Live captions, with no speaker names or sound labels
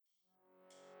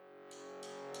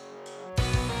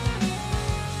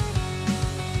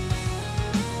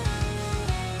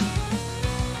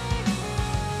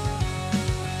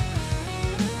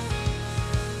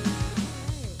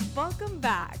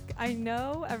I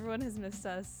know everyone has missed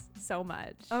us so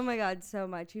much. Oh my God, so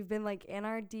much. You've been like in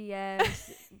our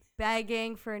DMs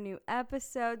begging for new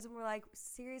episodes. And we're like,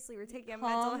 seriously, we're taking a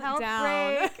mental health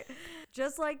break.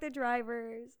 Just like the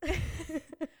drivers.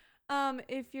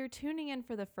 If you're tuning in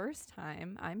for the first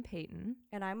time, I'm Peyton.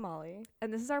 And I'm Molly.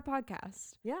 And this is our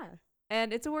podcast. Yeah.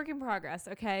 And it's a work in progress,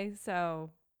 okay? So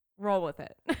roll with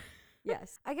it.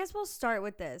 Yes. I guess we'll start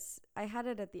with this. I had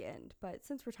it at the end, but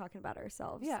since we're talking about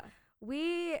ourselves. Yeah.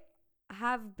 We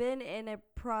have been in a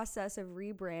process of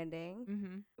rebranding.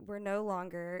 Mm-hmm. We're no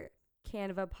longer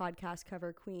Canva podcast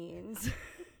cover queens.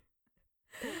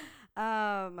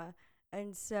 And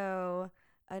so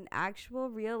an actual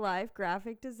real life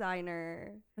graphic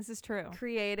designer This is true.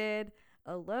 created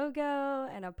a logo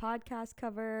and a podcast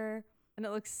cover. And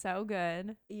it looks so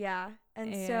good. Yeah.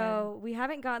 And so we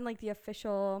haven't gotten like the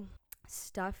official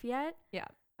stuff yet. Yeah.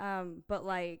 But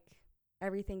like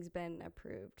everything's been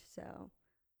approved. So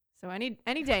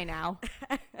any day now.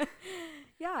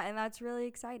 yeah, and that's really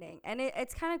exciting. And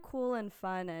it's kind of cool and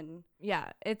fun and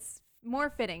Yeah, it's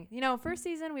more fitting. You know, first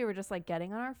season we were just like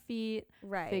getting on our feet,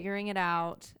 right. figuring it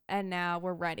out, and now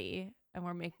we're ready and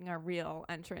we're making our real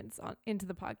entrance into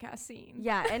the podcast scene.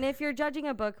 Yeah, and if you're judging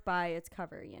a book by its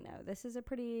cover, you know, this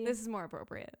is more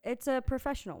appropriate. It's a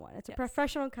professional one. It's a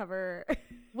professional cover.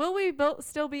 Will we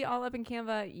still be all up in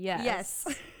Canva? Yes.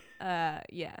 Yes.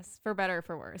 Yes, for better or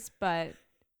for worse, but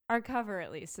our cover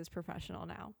at least is professional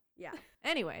now. Yeah.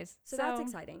 Anyways, so that's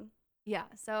exciting. Yeah.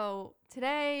 So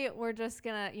today we're just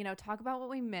gonna, talk about what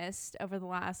we missed over the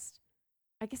last,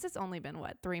 I guess it's only been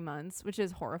 3 months, which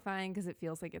is horrifying because it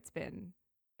feels like it's been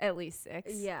at least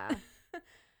 6. Yeah.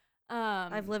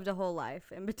 I've lived a whole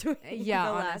life in between the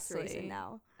last season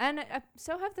now. And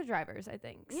so have the drivers, I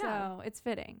think. Yeah. So it's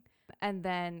fitting. And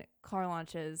then car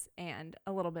launches and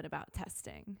a little bit about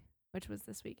testing, which was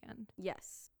this weekend.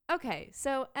 Yes. Okay.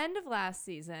 So end of last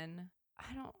season,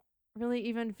 I don't really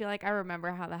even feel like I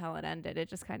remember how the hell it ended. It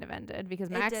just kind of ended because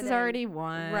Max has already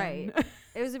won. Right.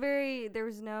 There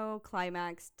was no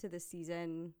climax to the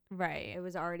season. Right. It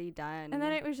was already done. And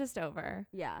then it was just over.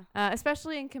 Yeah.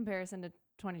 Especially in comparison to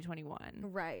 2021.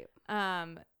 Right.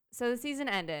 So the season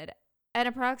ended, and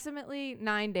approximately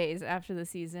 9 days after the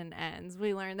season ends,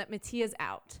 we learned that Mattia's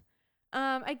out.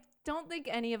 I don't think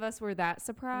any of us were that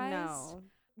surprised. No.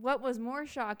 What was more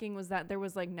shocking was that there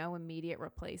was like no immediate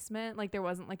replacement. Like there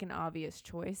wasn't like an obvious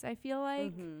choice, I feel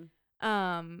like.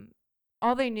 Mm-hmm.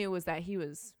 All they knew was that he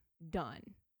was done.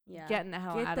 Yeah. Getting the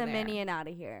hell out of there. Get the minion out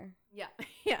of here. Yeah.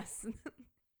 Yes.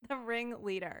 The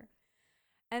ringleader.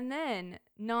 And then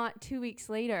not 2 weeks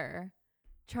later,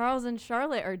 Charles and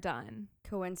Charlotte are done.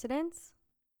 Coincidence?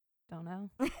 Don't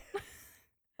know.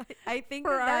 I think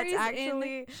Ferrari's that's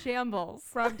actually in shambles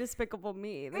from Despicable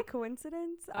Me. The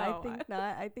coincidence? I think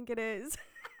not. I think it is.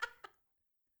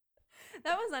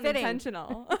 That was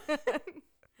unintentional.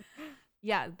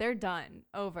 Yeah, they're done.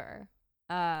 Over.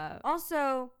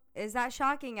 Also, is that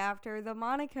shocking after the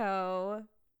Monaco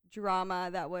drama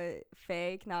that was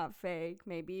fake, not fake,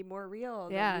 maybe more real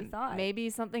than we thought?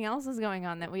 Maybe something else is going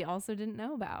on that we also didn't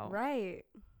know about. Right.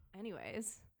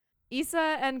 Anyways.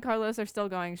 Issa and Carlos are still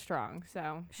going strong,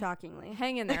 so shockingly.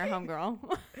 Hang in there,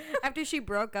 homegirl. After she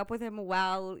broke up with him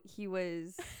while he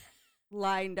was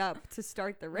lined up to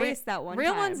start the race that one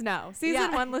real time. Ones, no.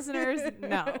 Season 1 listeners,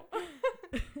 no.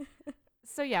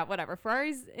 So yeah, whatever.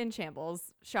 Ferrari's in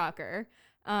shambles. Shocker.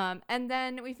 And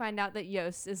then we find out that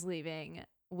Yost is leaving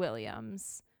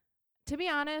Williams. To be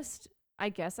honest, I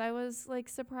guess I was like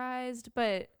surprised,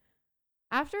 but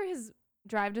after his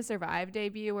Drive to Survive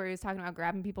debut where he was talking about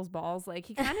grabbing people's balls, like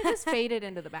he kind of just faded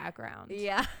into the background.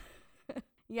 Yeah.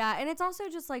 Yeah, and it's also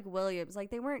just like Williams, like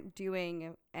they weren't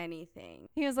doing anything.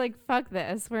 He was like, fuck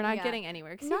this, we're not getting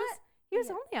anywhere. Because he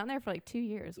was only on there for like 2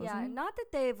 years, wasn't he? Not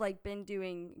that they've like been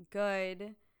doing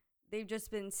good, they've just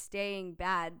been staying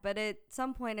bad, but at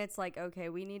some point it's like, okay,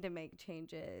 we need to make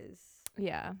changes.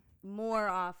 Yeah. More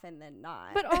often than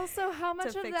not. But also, how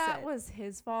much of that was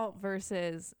his fault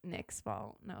versus Nick's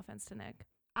fault? No offense to Nick.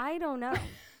 I don't know.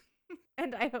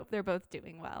 And I hope they're both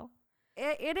doing well.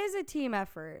 It is a team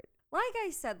effort. Like I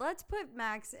said, let's put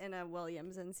Max in a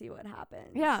Williams and see what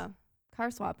happens. Yeah. Car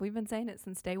swap. We've been saying it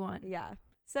since day one. Yeah.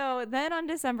 So then on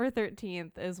December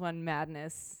 13th is when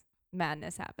madness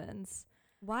happens.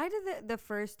 Why do the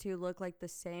first two look like the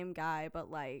same guy, but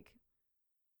like...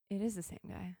 It is the same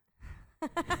guy.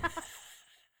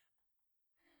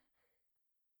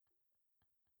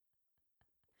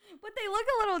 But they look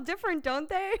a little different, don't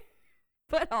they?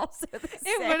 But also the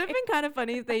same. It would have been kind of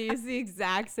funny if they used the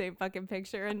exact same fucking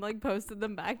picture and like posted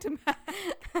them back to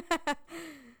back.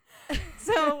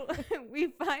 So we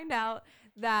find out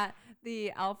that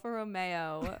the Alfa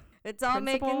Romeo It's all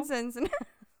making sense now.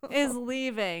 is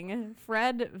leaving,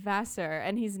 Fred Vassar,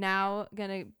 and he's now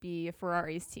gonna be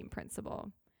Ferrari's team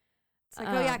principal. It's like,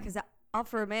 oh yeah, because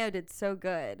Alfa Romeo did so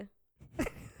good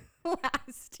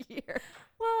last year.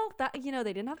 Well, that they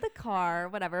didn't have the car,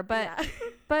 whatever. But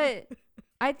but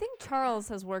I think Charles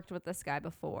has worked with this guy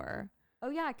before. Oh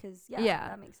yeah, because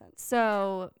that makes sense.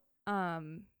 So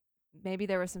maybe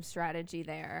there was some strategy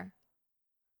there.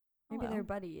 Maybe they're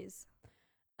buddies.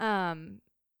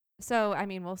 So I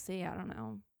mean, we'll see. I don't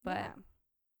know,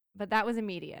 but that was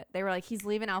immediate. They were like, he's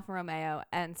leaving Alfa Romeo,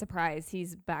 and surprise,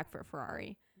 he's back for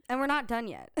Ferrari. And we're not done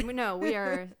yet. No, we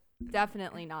are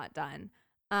definitely not done.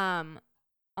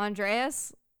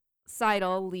 Andreas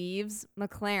Seidel leaves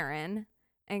McLaren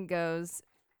and goes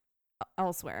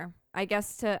elsewhere. I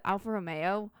guess to Alfa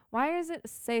Romeo. Why does it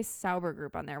say Sauber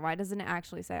Group on there? Why doesn't it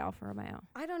actually say Alfa Romeo?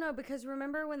 I don't know, because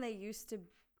remember when they used to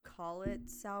call it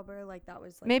Sauber? Like that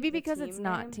was like maybe because it's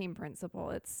not team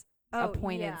principal. It's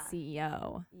appointed yeah.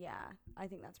 CEO. Yeah, I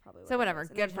think that's probably what so whatever.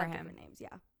 It is. Good for him. Names,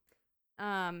 yeah.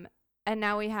 And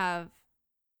now we have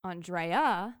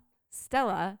Andrea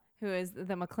Stella, who is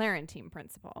the McLaren team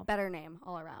principal. Better name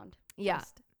all around. Yeah.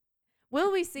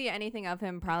 Will we see anything of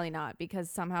him? Probably not,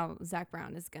 because somehow Zach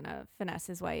Brown is gonna finesse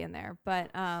his way in there. But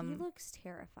he looks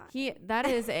terrifying. That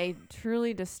is a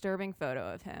truly disturbing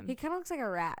photo of him. He kind of looks like a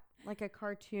rat, like a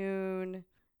cartoon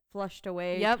flushed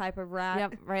away type of rat.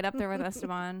 Yep, right up there with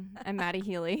Esteban and Maddie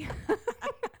Healy.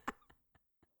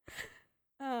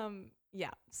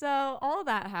 Yeah. So all of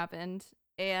that happened,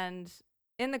 and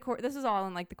in the this was all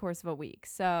in like the course of a week.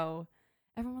 So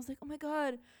everyone was like, "Oh my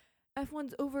God,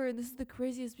 F1's over, and this is the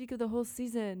craziest week of the whole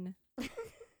season."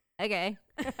 Okay.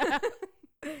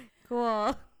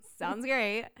 Cool. Sounds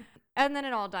great. And then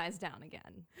it all dies down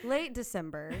again. Late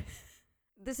December.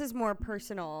 This is more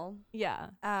personal. Yeah.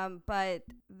 But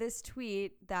this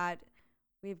tweet that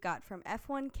we've got from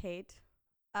F1 Kate,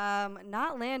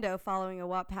 not Lando following a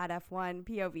Wattpad F1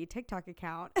 POV TikTok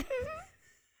account.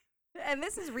 And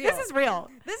this is real. This is real.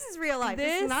 This is real life.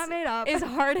 This is not made up. It's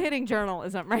hard-hitting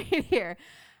journalism right here.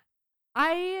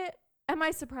 Am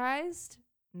I surprised?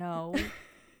 No.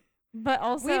 But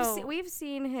also we've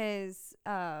seen his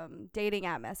dating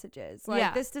app messages.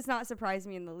 Like this does not surprise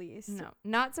me in the least. No,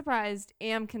 not surprised.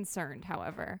 Am concerned,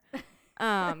 however,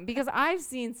 because I've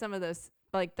seen some of those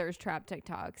like thirst trap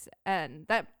TikToks, and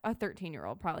that a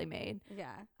 13-year-old probably made.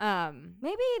 Yeah.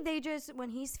 Maybe they just, when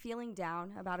he's feeling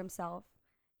down about himself,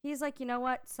 he's like, you know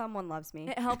what? Someone loves me.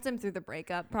 It helped him through the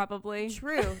breakup, probably.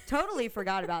 True. Totally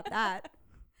forgot about that.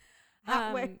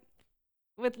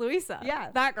 With Louisa. Yeah.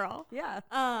 That girl. Yeah.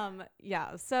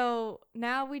 Yeah. So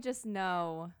now we just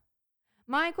know.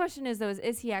 My question is, though,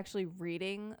 is he actually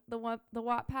reading the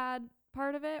Wattpad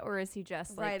part of it, or is he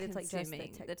just like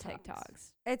consuming the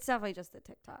TikToks? It's definitely just the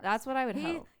TikToks. That's what I would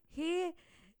hope. He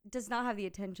does not have the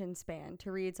attention span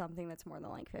to read something that's more than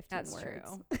like 15 that's words.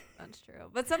 True. That's true.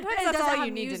 But sometimes that's all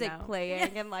you need to know. Music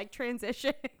playing and like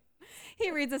transition.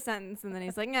 He reads a sentence and then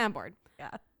he's like, "Nah, I'm bored."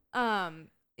 Yeah.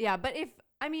 Yeah. But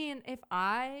if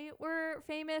I were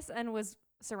famous and was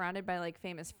surrounded by like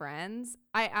famous friends,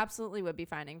 I absolutely would be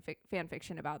finding fan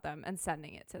fiction about them and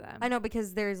sending it to them. I know,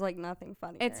 because there's like nothing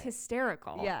funny. It's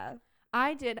hysterical. Yeah.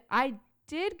 I did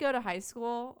go to high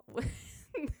school with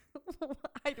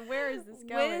where is this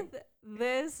going? With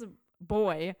this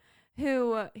boy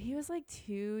who he was like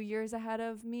 2 years ahead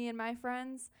of me and my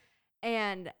friends,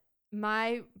 and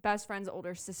my best friend's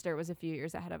older sister was a few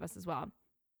years ahead of us as well.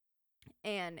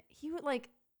 And he was like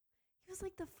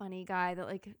the funny guy that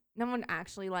like no one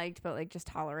actually liked, but like just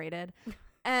tolerated.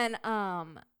 And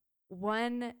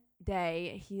one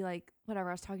day he like, whatever,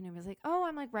 I was talking to him, he was like, "Oh,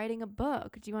 I'm like writing a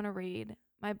book. Do you want to read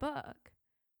my book?"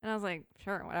 And I was like,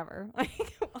 "Sure, whatever."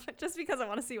 Like, just because I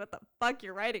want to see what the fuck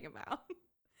you're writing about.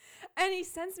 And he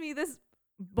sends me this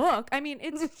book. I mean,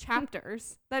 it's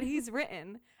chapters that he's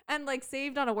written and like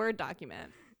saved on a Word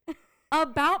document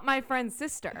about my friend's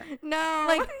sister. No.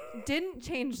 Like, didn't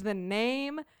change the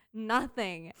name,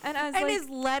 nothing. And I was like, is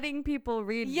letting people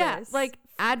read this. Yeah, like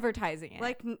advertising it.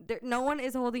 Like no one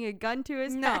is holding a gun to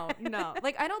his head. No.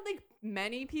 Like, I don't think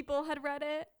many people had read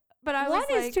it, but I was like,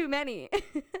 one is too many.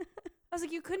 I was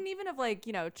like, you couldn't even have like,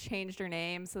 changed her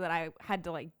name so that I had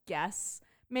to like guess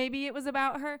maybe it was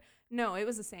about her. No, it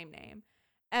was the same name.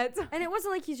 And it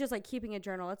wasn't like he's just like keeping a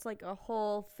journal. It's like a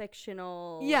whole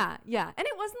fictional. Yeah. And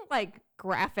it wasn't like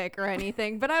graphic or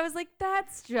anything, but I was like,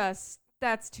 that's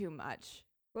too much.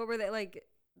 What were they like,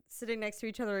 sitting next to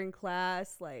each other in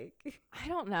class? Like, I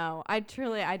don't know. I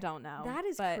don't know. That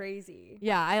is crazy.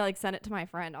 Yeah. I like sent it to my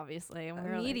friend, obviously. And we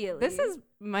immediately. Were like, this is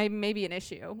maybe an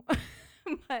issue.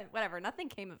 But whatever, nothing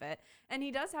came of it. And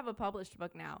he does have a published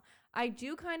book now. I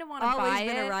do kind of want to Always buy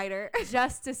been it a writer.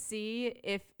 just to see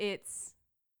if it's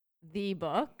the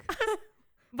book.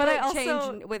 But I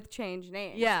also change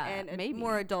names. Yeah, and maybe.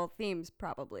 more adult themes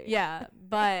probably. yeah,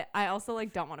 but I also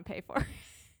like don't want to pay for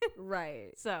it.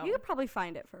 Right. So You could probably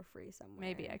find it for free somewhere.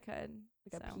 maybe I could.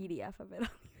 like So. a PDF of it.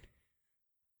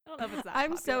 I don't know if it's that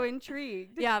I'm so popular.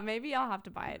 intrigued. Yeah, maybe I'll have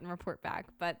to buy it and report back.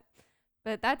 But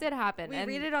that did happen. We and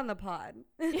read it on the pod.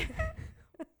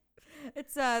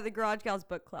 It's the Garage Gals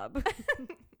Book Club.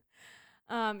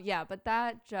 Yeah, but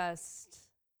that just,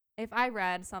 if I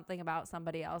read something about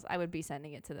somebody else, I would be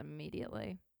sending it to them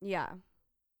immediately. Yeah.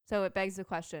 So it begs the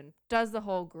question, does the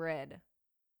whole grid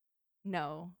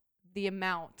know the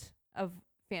amount of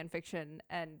fan fiction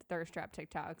and thirst trap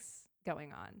TikToks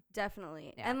going on?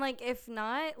 Definitely. Yeah. And like if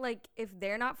not, like if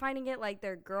they're not finding it, like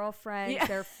their girlfriends, Yeah.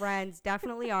 their friends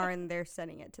definitely are, and they're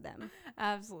sending it to them.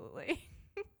 Absolutely.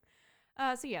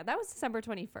 So yeah, that was December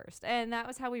 21st. And that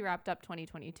was how we wrapped up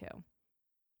 2022.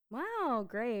 Wow,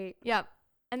 great. Yep.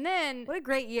 And then What a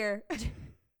great year.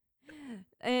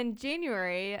 in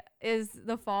January is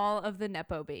the fall of the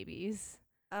Nepo babies.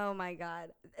 Oh my God.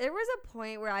 There was a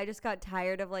point where I just got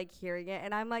tired of like hearing it,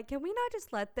 and I'm like, can we not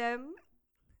just let them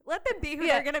be who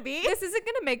Yeah. they're gonna be? This isn't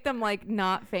going to make them like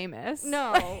not famous.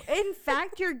 No. In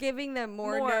fact, you're giving them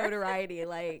more More. notoriety.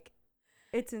 Like,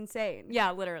 it's insane.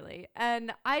 Yeah, literally.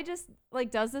 And I just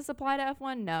like, does this apply to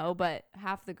F1? No, but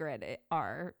half the grid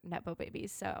are Nepo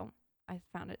babies. So I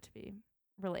found it to be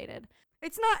related.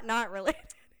 It's not related.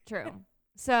 True.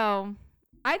 So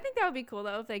I think that would be cool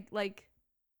though if they like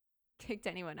kicked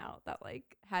anyone out that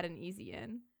like had an easy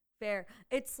in. Fair.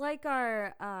 It's like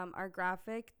our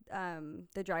graphic,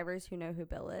 the drivers who know who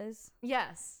Bill is.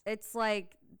 Yes. It's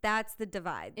like that's the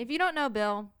divide. If you don't know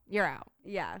Bill, you're out.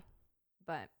 Yeah.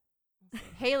 But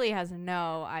Haley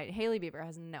Bieber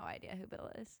has no idea who Bill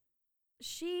is.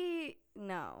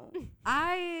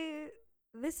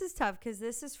 This is tough because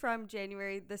this is from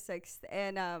January the 6th,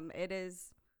 and it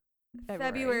is February.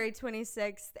 February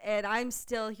 26th, and I'm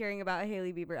still hearing about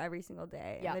Haley Bieber every single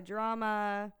day. Yeah. And the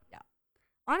drama. Yeah.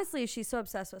 Honestly, she's so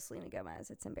obsessed with Selena Gomez.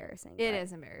 It's embarrassing. It but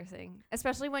is embarrassing,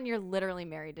 especially when you're literally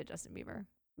married to Justin Bieber.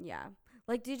 Yeah.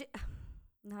 Like, did you,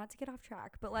 not to get off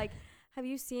track, but like, have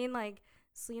you seen like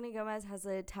Selena Gomez has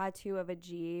a tattoo of a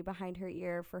G behind her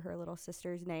ear for her little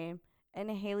sister's name, and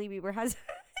Haley Bieber has a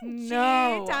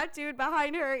No. G tattooed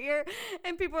behind her ear,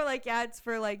 and people are like, yeah, it's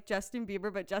for like Justin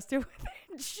Bieber, but Justin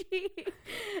with a G.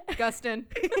 Gustin.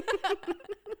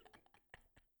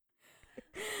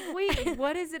 Wait,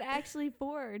 what is it actually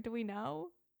for? Do we know?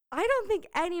 I don't think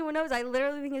anyone knows. I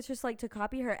literally think it's just like to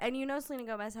copy her. And you know, Selena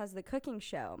Gomez has the cooking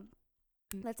show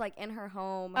that's like in her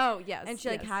home. Oh, yes. And she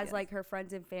like has like her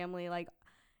friends and family like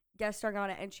guest starring on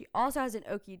it. And she also has an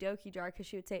okie dokie jar because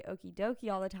she would say okie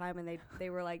dokie all the time. And they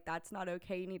were like, that's not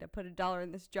okay. You need to put $1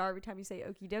 in this jar every time you say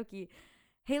okie dokie.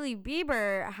 Haley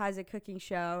Bieber has a cooking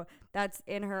show that's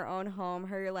in her own home.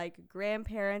 Her like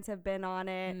grandparents have been on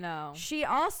it. No. She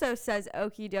also says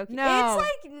okie dokie. No.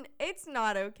 It's like it's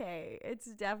not okay. It's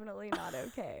definitely not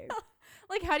okay.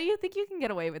 Like, how do you think you can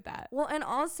get away with that? Well, and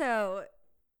also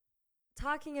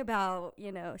talking about,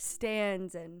 you know,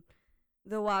 stans and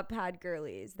the Wattpad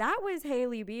girlies. That was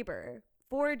Haley Bieber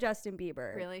for Justin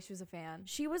Bieber. Really? She was a fan.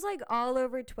 She was like all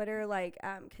over Twitter, like,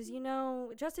 cause you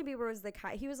know, Justin Bieber was the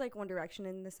he was like One Direction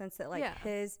in the sense that like Yeah.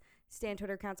 his stan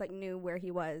Twitter accounts like knew where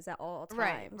he was at all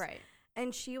times. Right.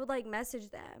 And she would like message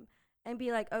them and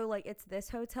be like, oh, like it's this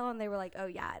hotel, and they were like, oh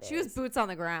yeah, it She is. was boots on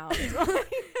the ground.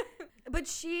 But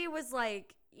she was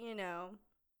like, you know,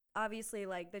 obviously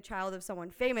like the child of someone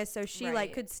famous, so she like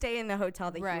Right. could stay in the hotel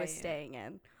that he Right. was staying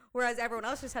in, whereas everyone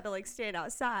else just had to like stand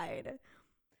outside.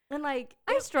 And like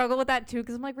I struggle with that too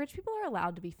because I'm like, rich people are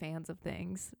allowed to be fans of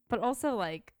things, but also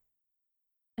like,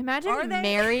 Are imagine they?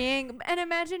 marrying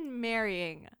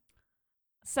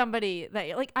somebody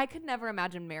that like I could never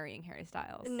imagine marrying Harry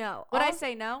Styles. no, Would I also-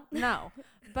 say no? No,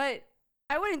 but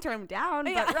I wouldn't turn him down,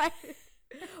 Yeah. but right.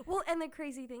 Well, and the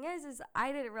crazy thing is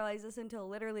I didn't realize this until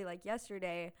literally like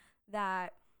yesterday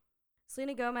that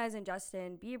Selena Gomez and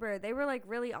Justin Bieber, they were like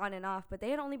really on and off, but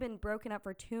they had only been broken up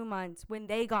for 2 months when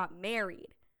they got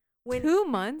married. 2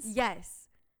 months. Yes.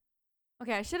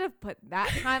 Okay, I should have put that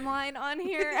timeline on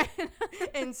here.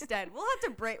 Instead, we'll have to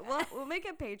break. We'll make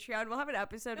a Patreon. We'll have an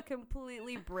episode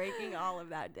completely breaking all of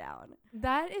that down.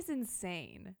 That is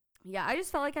insane. Yeah, I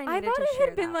just felt like I I needed thought to it share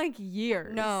had been that. like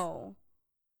years. No.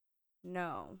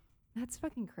 That's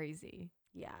fucking crazy.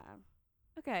 Yeah.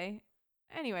 Okay.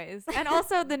 Anyways, and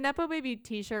also the Nepo Baby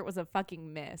T-shirt was a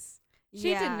fucking miss.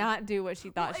 She Yeah. did not do what she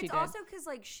thought Well, she it's did. also because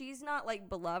like she's not like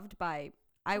beloved by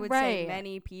I would say Right.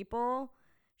 many people.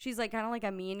 She's like kind of like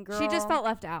a mean girl. She just felt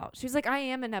left out. She was like, I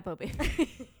am a Nepo baby.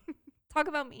 Talk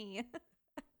about me.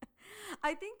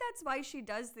 I think that's why she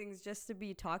does things, just to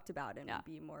be talked about and Yeah.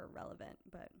 be more relevant.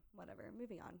 But whatever.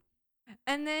 Moving on.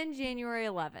 And then January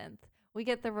 11th, we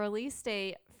get the release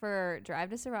date for Drive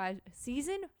to Survive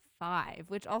season 5,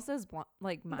 which also is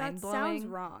like mind That blowing. sounds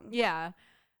wrong. Yeah.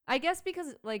 I guess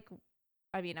because like,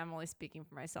 I mean, I'm only speaking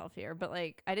for myself here, but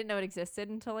like I didn't know it existed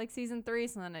until like season 3.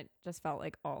 So then it just felt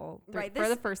like all three, Right, for the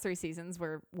this- first 3 seasons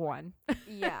were one.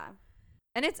 Yeah.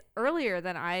 And it's earlier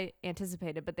than I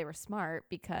anticipated, but they were smart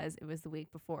because it was the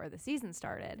week before the season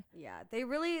started. Yeah. They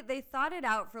thought it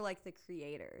out for like the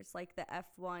creators, like the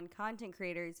F1 content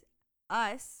creators,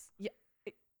 us.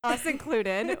 Us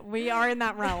included. We are in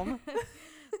that realm.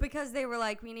 Because they were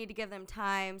like, we need to give them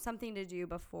time, something to do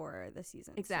before the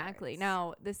season Exactly. starts.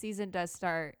 Now, the season does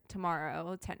start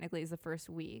tomorrow. Technically, is the first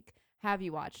week. Have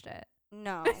you watched it?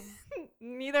 No.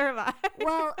 Neither have I.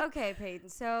 Well, okay, Peyton.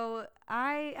 So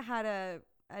I had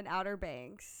an Outer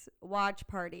Banks watch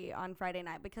party on Friday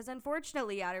night because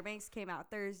unfortunately Outer Banks came out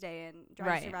Thursday and Drive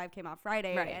Right. to Survive came out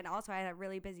Friday. Right. And also I had a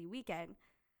really busy weekend.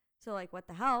 So like, what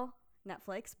the hell?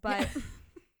 Netflix. But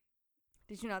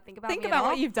did you not think about Think me at about all?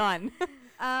 what you've done.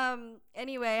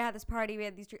 Anyway, I had this party. We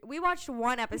had we watched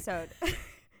one episode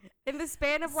in the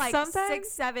span of like Sometimes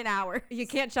 6-7 hours. You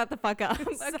can't shut the fuck up.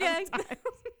 Okay. Sometimes.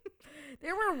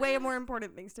 There were way more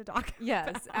important things to talk about.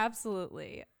 Yes,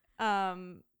 absolutely. Yeah,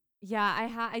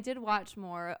 I did watch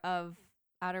more of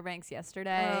Outer Banks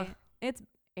yesterday. Ugh.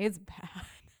 It's bad.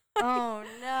 Oh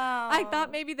no. I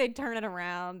thought maybe they'd turn it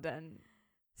around, and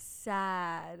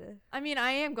sad. I mean,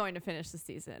 I am going to finish the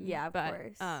season. Yeah, of but,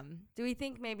 course. Do we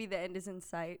think maybe the end is in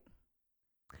sight?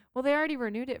 Well, they already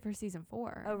renewed it for season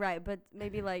 4. Oh right, but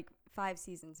maybe like 5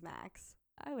 seasons max.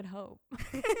 I would hope.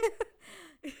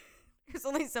 There's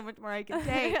only so much more I can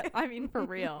take. I mean, for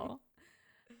real.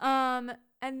 And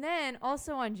then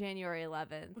also on January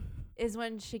 11th is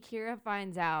when Shakira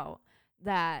finds out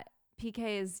that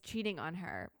PK is cheating on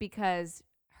her because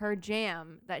her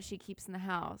jam that she keeps in the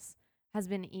house has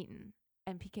been eaten,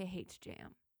 and PK hates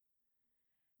jam.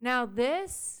 Now,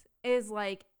 this is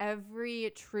like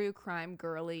every true crime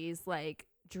girlie's like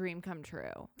dream come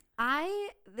true.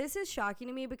 This is shocking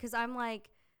to me because I'm like,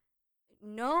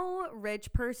 no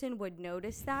rich person would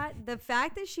notice that. The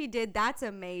fact that she did, that's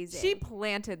amazing. She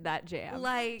planted that jam.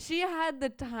 like, She had the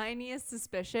tiniest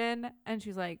suspicion, and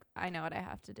she's like, I know what I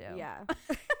have to do. yeah.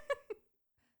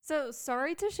 So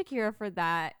sorry to Shakira for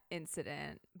that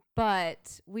incident,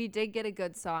 but we did get a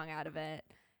good song out of it,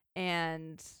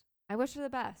 and I wish her the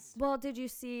best. Well, did you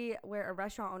see where a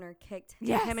restaurant owner kicked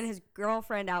Yes. him and his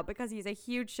girlfriend out because he's a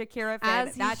huge Shakira fan?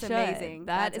 As he That's should. amazing.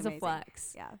 That That's is amazing. a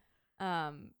flex.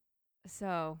 Yeah.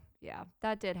 So yeah,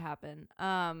 that did happen.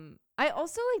 I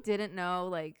also like didn't know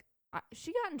like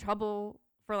she got in trouble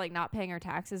for like not paying her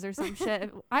taxes or some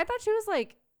shit. I thought she was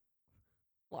like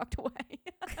locked away.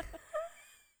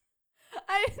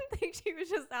 I didn't think she was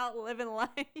just out living life.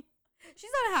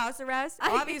 She's on house arrest.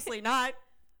 I- Obviously not.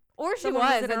 Or she Someone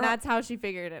was was, in her and that's how she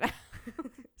figured it out.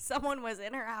 Someone was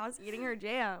in her house eating her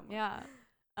jam. Yeah.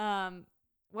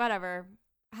 Whatever.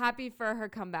 Happy for her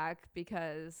comeback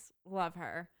because love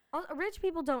her. Rich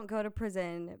people don't go to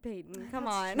prison, Peyton. Come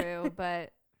That's on. True,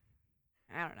 but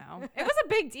I don't know. It was a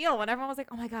big deal when everyone was like,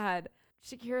 "Oh my god,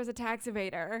 Shakira's a tax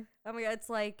evader." Oh my god, it's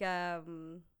like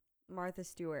Martha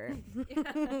Stewart.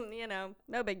 You know,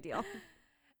 no big deal.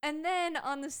 And then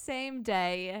on the same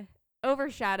day,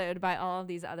 overshadowed by all of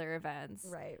these other events,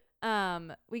 Right.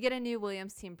 we get a new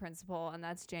Williams team principal, and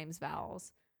that's James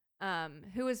Vowles,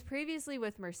 who was previously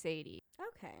with Mercedes.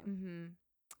 Okay.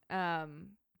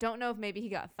 Don't know if maybe he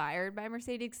got fired by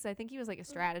Mercedes because I think he was like a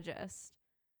strategist.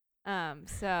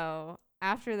 So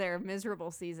after their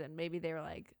miserable season, maybe they were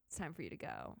like, "It's time for you to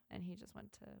go," and he just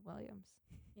went to Williams.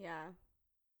 Yeah.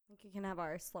 I think you can have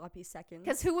our sloppy seconds.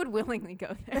 Because who would willingly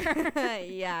go there?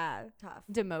 Yeah, tough.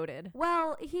 Demoted.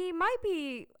 Well, he might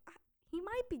be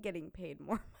getting paid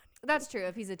more. That's true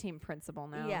if he's a team principal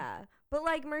now. Yeah. But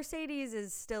like Mercedes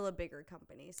is still a bigger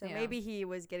company. So Yeah. maybe he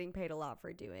was getting paid a lot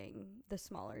for doing the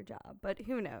smaller job, but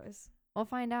who knows? We'll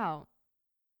find out.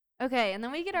 Okay, and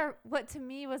then we get our what to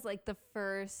me was like the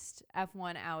first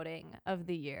F1 outing of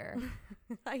the year,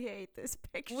 I hate this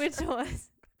picture. which was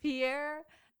Pierre,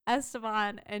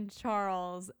 Esteban, and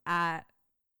Charles at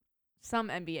some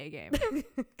NBA game.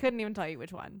 Couldn't even tell you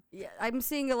which one. Yeah, I'm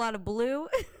seeing a lot of blue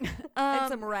and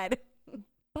some red.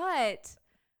 But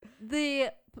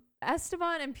the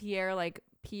Esteban and Pierre like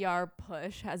PR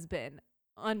push has been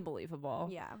unbelievable.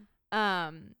 Yeah.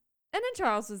 And then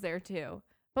Charles was there too.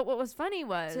 But what was funny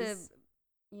was To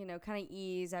you know, kind of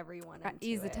ease everyone into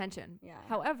ease the it. tension. Yeah.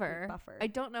 However, Buffer. I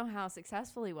don't know how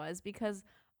successful he was because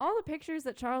all the pictures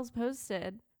that Charles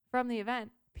posted from the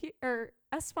event,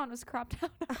 Esteban was cropped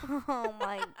out of. Oh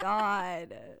my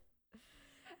God.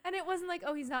 And it wasn't like,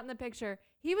 oh, he's not in the picture.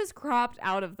 He was cropped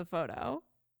out of the photo.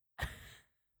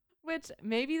 Which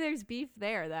maybe there's beef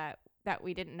there that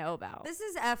we didn't know about. This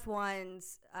is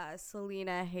F1's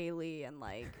Selena, Haley, and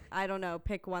like, I don't know,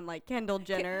 pick one like Kendall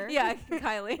Jenner. Yeah,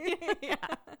 Kylie. Yeah.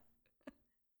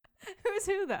 Who's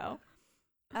who though?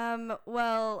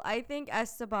 Well, I think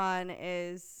Esteban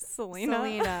is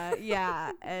Selena.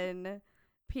 Yeah, and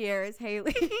Pierre is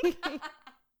Haley.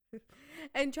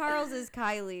 And Charles is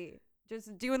Kylie.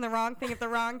 Just doing the wrong thing at the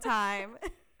wrong time.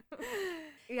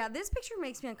 Yeah, this picture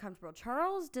makes me uncomfortable.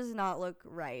 Charles does not look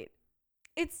right.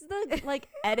 It's the like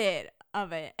edit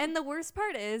of it. And the worst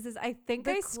part is I think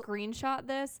I screenshot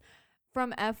this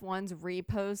from F1's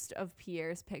repost of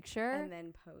Pierre's picture. And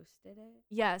then posted it?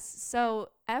 Yes. So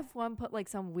F1 put like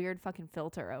some weird fucking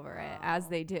filter over it, as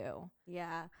they do.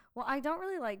 Yeah. Well, I don't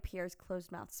really like Pierre's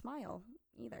closed mouth smile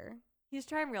either. He's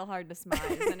trying real hard to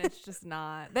smize, and it's just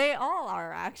not. They all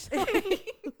are, actually.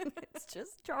 It's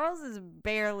just Charles is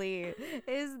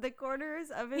the corners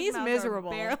of his He's mouth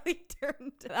miserable. are barely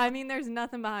turned. I mean, there's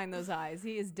nothing behind those eyes.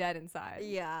 He is dead inside.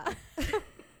 Yeah.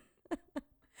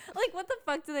 Like, what the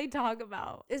fuck do they talk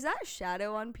about? Is that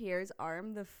shadow on Pierre's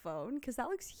arm the phone? Because that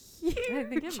looks huge. I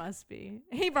think it must be.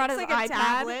 He brought his like iPad. a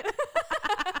tablet.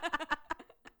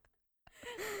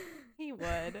 He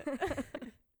would.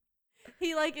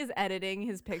 He like is editing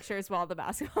his pictures while the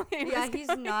basketball game is Yeah, he's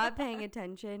going not on. paying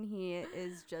attention. He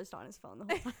is just on his phone the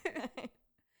whole time.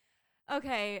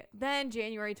 Okay, then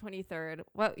January 23rd,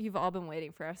 what you've all been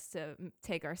waiting for us to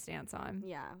take our stance on.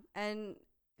 Yeah, and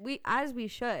we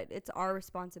should. It's our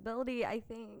responsibility, I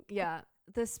think. Yeah,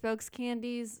 the Spokes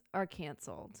candies are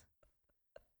canceled.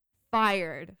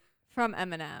 Fired from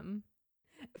M&M.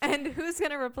 And who's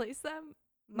going to replace them?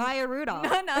 Maya Rudolph.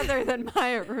 None other than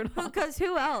Maya Rudolph. Because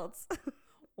who else?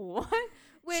 What?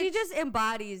 She just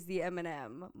embodies the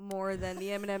M&M more than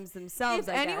the M&Ms themselves,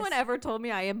 If I anyone guess. ever told me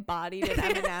I embodied an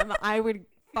M&M, I would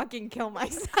fucking kill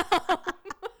myself.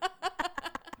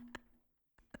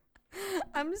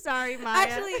 I'm sorry, Maya.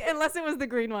 Actually, unless it was the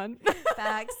green one.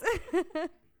 Facts.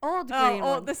 Old green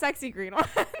one. The sexy green one.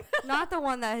 Not the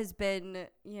one that has been,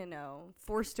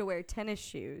 forced to wear tennis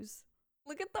shoes.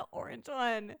 Look at the orange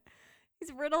one.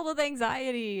 He's riddled with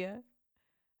anxiety.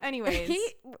 Anyways.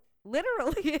 He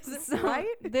literally is, So, right?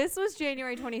 This was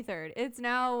January 23rd. It's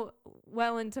now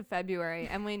well into February,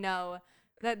 and we know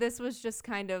that this was just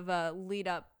kind of a lead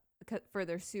up for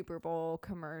their Super Bowl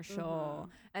commercial,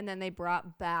 and then they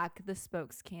brought back the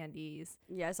Spokes candies.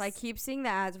 Yes, I keep seeing the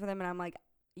ads for them, and I'm like,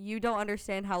 you don't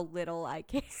understand how little I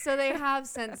care. So they have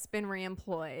since been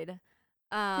reemployed,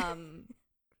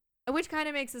 which kind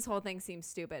of makes this whole thing seem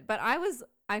stupid. But I was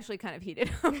actually kind of heated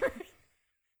over it.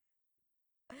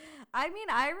 I mean,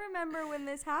 I remember when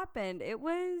this happened. It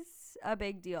was a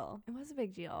big deal. It was a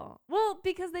big deal. Well,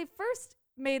 because they first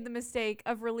made the mistake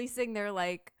of releasing their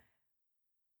like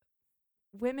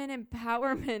women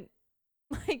empowerment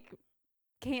like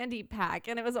candy pack,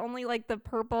 and it was only like the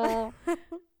purple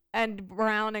and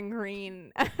brown and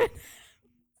green.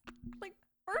 Like,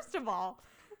 first of all,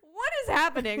 what is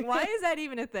happening? Why is that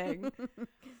even a thing?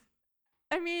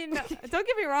 I mean, don't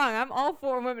get me wrong, I'm all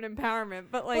for women empowerment,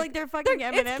 but like they're fucking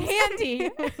M&Ms. It's candy.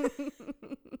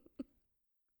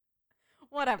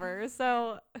 Whatever.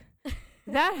 So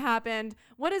that happened.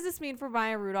 What does this mean for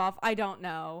Maya Rudolph? I don't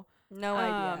know. No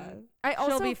idea. I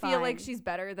also be feel like fine. she's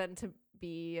better than to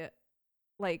be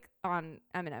like on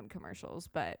M&M commercials,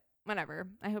 but whatever.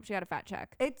 I hope she got a fat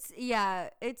check.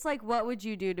 It's like, what would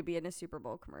you do to be in a Super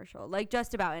Bowl commercial? Like,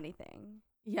 just about anything.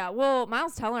 Yeah, well,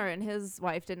 Miles Teller and his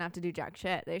wife didn't have to do jack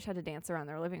shit. They just had to dance around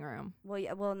their living room.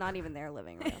 Well, not even their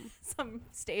living room. Some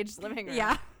staged living room.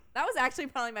 Yeah. That was actually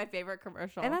probably my favorite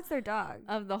commercial And that's their dog.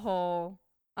 of the whole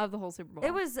Super Bowl.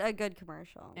 It was a good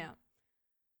commercial. Yeah.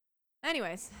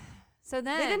 Anyways, so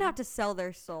then They didn't have to sell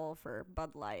their soul for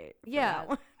Bud Light. for Yeah.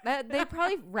 that one. they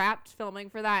probably wrapped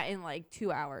filming for that in like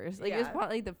 2 hours. Like, it was Yeah.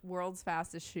 probably the world's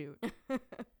fastest shoot.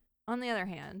 On the other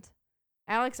hand,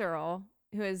 Alex Earl,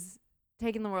 who has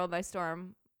taken the world by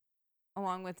storm,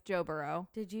 along with Joe Burrow.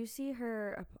 Did you see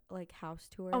her house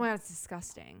tour? Oh my God, it's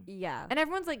disgusting. Yeah. And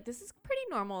everyone's like, this is pretty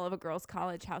normal of a girl's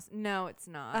college house. No, it's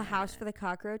not. A house for the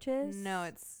cockroaches? No,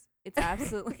 it's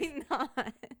absolutely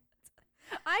not.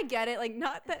 I get it. Like,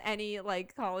 not that any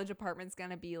like college apartment's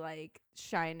gonna be like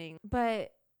shining,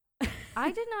 but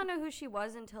I did not know who she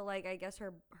was until I guess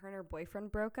her and her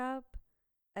boyfriend broke up.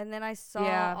 And then I saw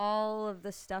Yeah. all of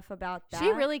the stuff about that.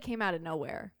 she really came out of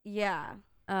nowhere. Yeah.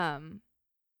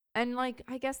 And like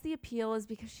I guess the appeal is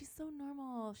because she's so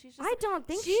normal. She's just I don't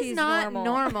think she's not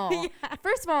normal. Yeah.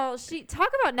 First of all, she talk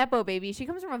about nepo baby. She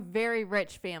comes from a very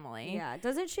rich family. Yeah.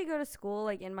 Doesn't she go to school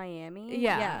like in Miami?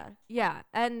 Yeah. Yeah.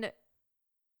 And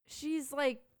she's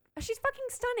fucking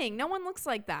stunning. No one looks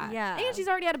like that. Yeah. And she's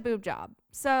already had a boob job.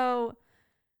 So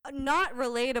Not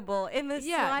relatable in the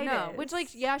slightest. no. Which like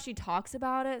yeah, she talks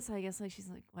about it. So I guess like she's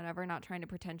like whatever, not trying to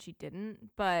pretend she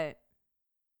didn't. But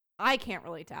I can't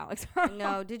relate to Alex Earl.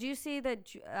 No. Did you see that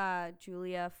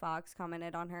Julia Fox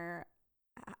commented on her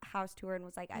house tour and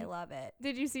was like, I love it?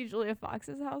 Did you see Julia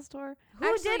Fox's house tour? Who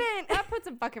Actually, didn't? That puts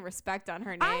some fucking respect on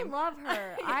her name. I love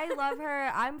her. I love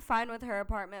her. I'm fine with her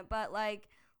apartment, but like,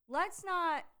 let's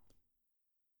not.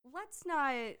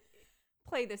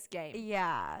 Play this game.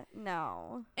 Yeah,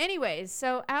 no. Anyways,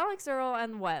 so Alex Earl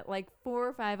and like 4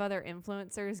 or 5 other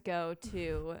influencers go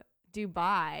to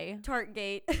Dubai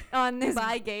Tartgate on this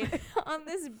Dubai gate. on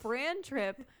this brand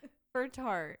trip for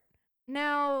Tarte.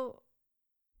 Now,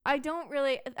 I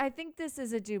think this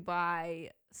is a Dubai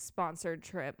sponsored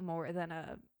trip more than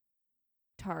a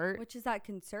Tarte. Which is that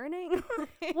concerning?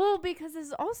 Well, because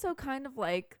it's also kind of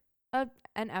like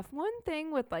an F1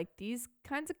 thing with like these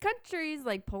kinds of countries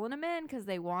like pulling them in because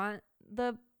they want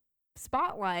the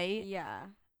spotlight. Yeah.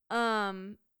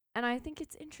 And I think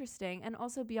it's interesting. And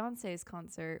also Beyonce's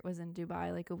concert was in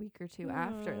Dubai like a week or 2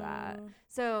 after that.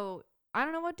 So I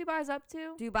don't know what Dubai's up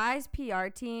to. Dubai's PR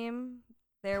team,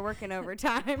 they're working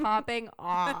overtime. Popping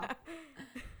off.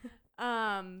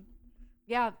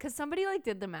 Yeah, because somebody like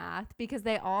did the math because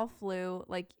they all flew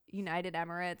like United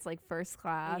Emirates like first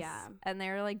class. Yeah. And they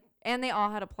were like, and they all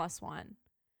had a +1. And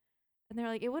they're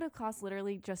like, it would have cost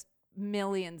literally just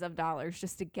millions of dollars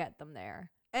just to get them there.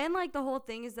 And like the whole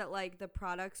thing is that like the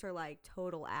products are like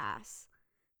total ass.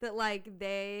 That like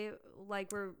they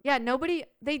like were. Yeah,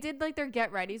 they did like their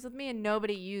get readies with me and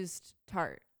nobody used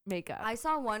Tarte makeup. I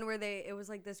saw one where it was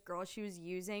like this girl, she was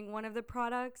using one of the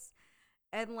products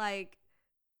and like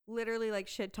literally like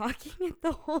shit talking it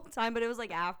the whole time, but it was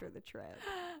like after the trip.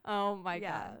 Oh my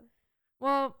Yeah. God.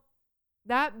 Well,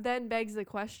 that then begs the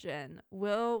question,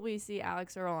 will we see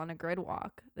Alex Earl on a grid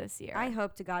walk this year? I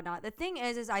hope to God not. The thing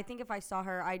is I think if I saw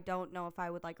her, I don't know if I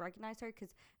would like recognize her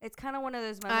because it's kind of one of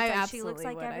those moments like she looks absolutely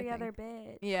like would, I every other think.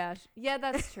 bitch. Yeah. Yeah,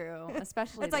 that's true.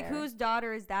 Especially It's like there. whose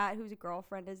daughter is that? Whose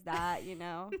girlfriend is that? You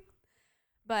know.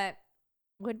 But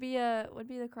would be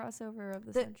the crossover of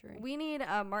the century. We need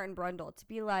Martin Brundle to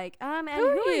be like, and Who who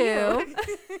are are you?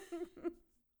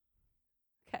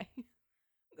 Okay.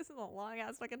 This is a long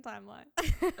ass fucking timeline.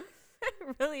 It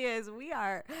really is. We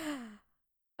are.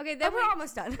 Okay, then We're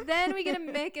almost done. Then we get a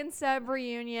Mick and Seb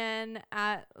reunion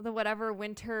at the whatever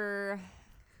winter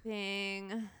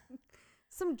thing.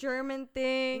 Some German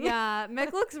thing. Yeah,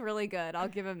 Mick looks really good. I'll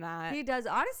give him that. He does.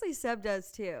 Honestly, Seb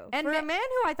does too. And For a man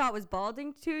who I thought was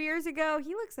balding 2 years ago,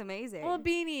 he looks amazing. Well,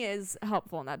 Beanie is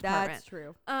helpful in that department. That's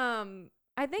true.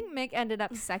 I think Mick ended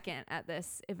up second at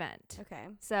this event. Okay.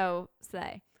 So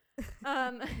slay.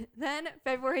 Then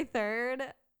February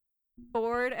 3rd,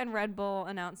 Ford and Red Bull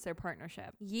announced their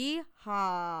partnership.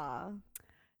 Yeehaw.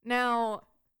 Now,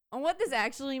 what this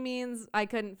actually means, I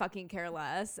couldn't fucking care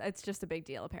less. It's just a big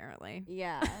deal, apparently.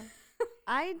 Yeah.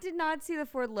 I did not see the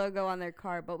Ford logo on their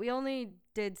car, but we only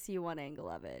did see one angle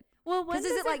of it. Well, Because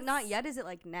is it like not yet? Is it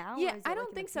like now? Yeah, or is it I like don't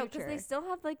in think the so because they future? still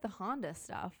have like the Honda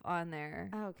stuff on there.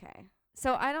 Okay.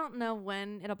 So I don't know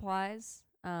when it applies.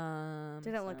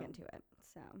 Didn't look so into it.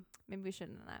 So maybe we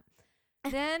shouldn't have done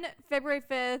that. Then February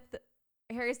 5th,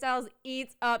 Harry Styles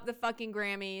eats up the fucking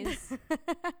Grammys,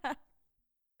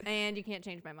 and you can't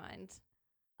change my mind.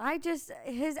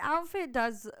 His outfit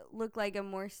does look like a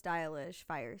more stylish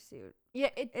fire suit.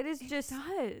 Yeah, It is just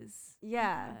does.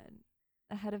 Yeah. God.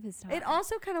 Ahead of his time. It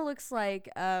also kind of looks like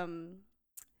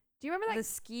Do you remember that the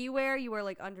ski wear you wear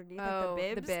like underneath like the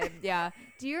bibs. The bib, yeah.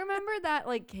 Do you remember that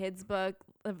like kids book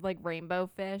of like rainbow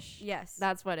fish? Yes.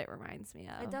 That's what it reminds me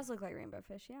of. It does look like rainbow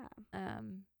fish, yeah.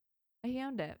 He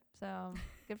owned it, so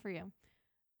good for you.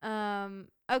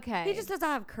 Okay. He just doesn't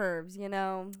have curves, you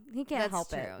know. He can't That's help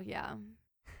true, it. yeah.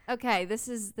 Okay, this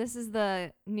is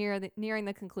the nearing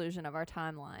the conclusion of our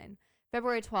timeline.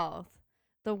 February 12th,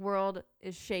 the world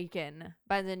is shaken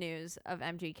by the news of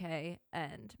MGK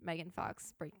and Megan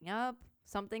Fox breaking up.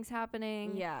 Something's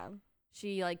happening. Yeah.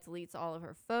 She like deletes all of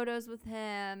her photos with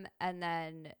him and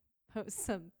then posts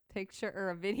a picture or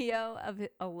a video of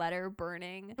a letter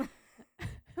burning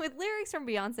with lyrics from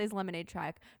Beyonce's Lemonade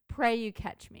track, "Pray You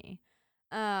Catch Me."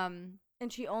 And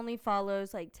she only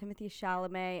follows like Timothy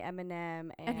Chalamet,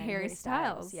 Eminem, and Harry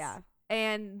Styles. Yeah.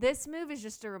 And this move is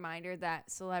just a reminder that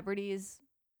celebrities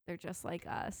they're just like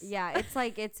us. Yeah, it's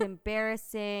like it's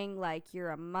embarrassing. Like you're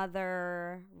a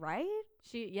mother, right?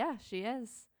 She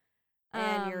is.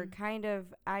 And you're kind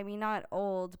of, I mean, not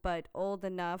old, but old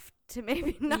enough to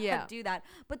maybe not do that.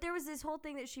 But there was this whole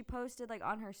thing that she posted like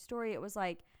on her story. It was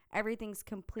like everything's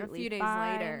completely a few days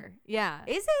fine. later. Yeah.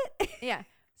 Is it? Yeah.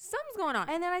 Something's going on.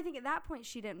 And then I think at that point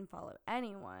she didn't follow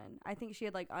anyone. I think she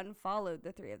had like unfollowed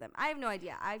the three of them. I have no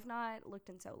idea. I've not looked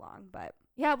in so long, but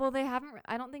yeah, well, they haven't.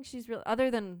 I don't think she's really, other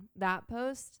than that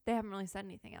post, they haven't really said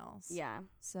anything else. yeah.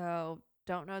 So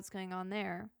don't know what's going on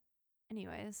there.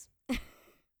 Anyways,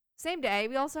 same day,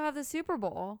 we also have the Super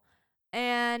Bowl,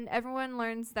 and everyone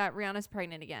learns that Rihanna's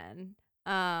pregnant again.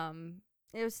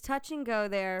 It was touch and go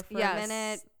there for a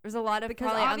minute. There's a lot of because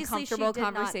probably obviously uncomfortable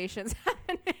conversations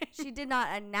happening. She did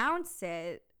not announce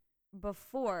it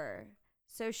before.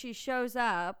 So she shows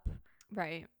up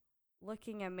Right.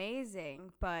 looking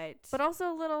amazing, but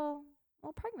also a little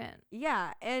pregnant.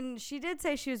 yeah, and she did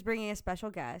say she was bringing a special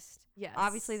guest. Yes.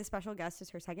 Obviously the special guest is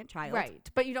her second child. Right.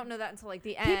 But you don't know that until like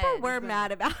the end. People were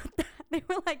mad about that. They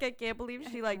were like, I can't believe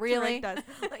she like Really? tricked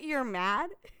us. Like, you're mad?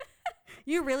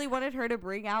 You really wanted her to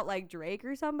bring out like Drake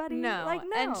or somebody? No. Like,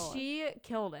 no. And she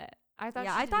killed it. I thought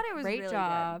Yeah, she I did thought a it was great really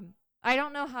job. I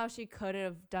don't know how she could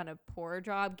have done a poor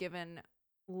job given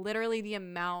literally the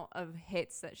amount of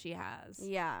hits that she has.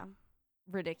 Yeah.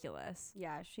 Ridiculous.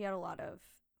 Yeah, she had a lot of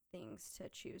things to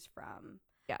choose from.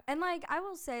 Yeah. And like I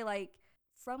will say, like,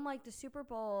 from like the Super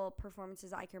Bowl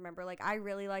performances I can remember, like I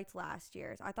really liked last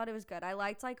year's. I thought it was good. I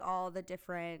liked like all the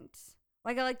different,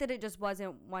 like I liked that it just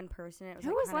wasn't one person. It was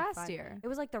Who like, was kinda last fun. year? It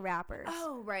was like the rappers.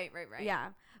 Oh, right. Yeah.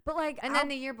 But like And then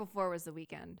the year before was The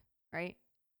Weeknd, right?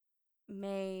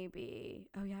 maybe.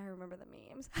 Oh yeah, I remember the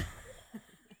memes.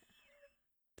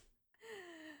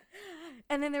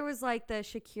 And then there was like the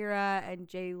Shakira and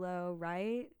J-Lo,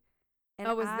 right?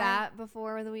 And was that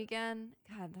before The Weeknd?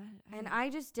 God, I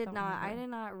just did don't not. I remember. did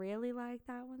not really like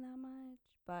that one that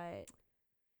much,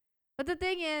 But the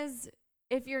thing is,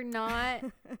 if you're not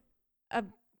a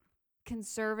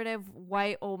conservative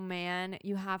white old man,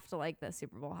 you have to like the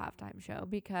Super Bowl halftime show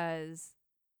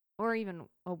or even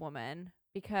a woman,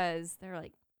 because they're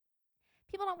like,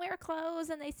 people don't wear clothes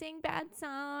and they sing bad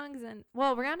songs. And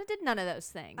well, Rihanna did none of those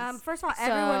things. First of all, So,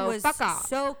 everyone was fuck off.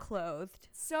 so clothed.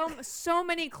 So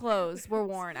many clothes were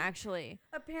worn, actually.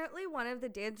 Apparently, one of the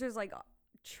dancers like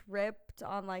tripped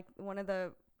on like one of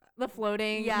the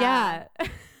floating. Yeah. But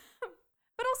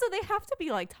also they have to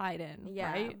be like tied in,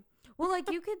 right? Well,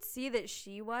 like you could see that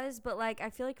she was, but like I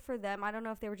feel like for them, I don't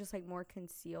know if they were just like more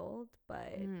concealed,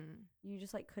 but you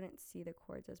just like couldn't see the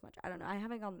chords as much. I don't know. I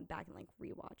haven't gone back and like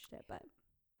rewatched it, but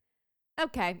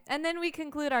okay. And then we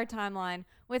conclude our timeline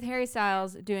with Harry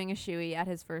Styles doing a shoey at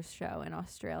his first show in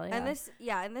Australia. And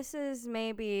this is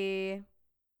maybe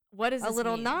what is a this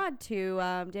little mean? nod to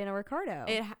Daniel Ricciardo.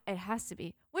 It has to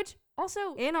be. Which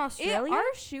also in Australia, are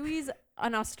shoeys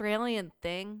an Australian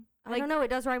thing? I don't know. It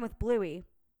does rhyme with Bluey.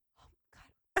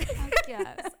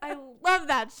 Yes, I love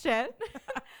that shit.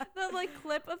 The like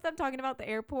clip of them talking about the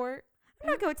airport. I'm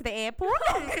not going to the airport.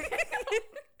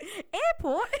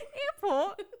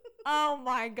 Airport. Oh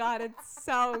my god, it's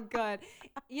so good.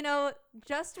 You know,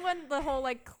 just when the whole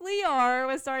like Clear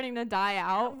was starting to die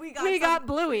out, we got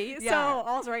Bluey. Yeah. So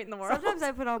all's right in the world. Sometimes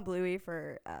I put on Bluey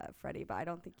for Freddie, but I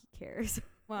don't think he cares.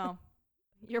 Well,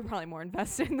 you're probably more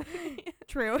invested in me.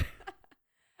 True.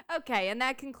 Okay, and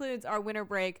that concludes our winter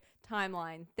break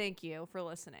timeline. Thank you for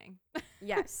listening.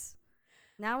 Yes.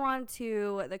 Now on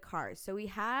to the cars. So we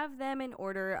have them in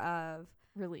order of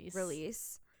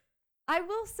release. I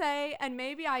will say, and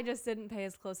maybe I just didn't pay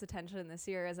as close attention this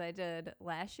year as I did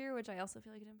last year, which I also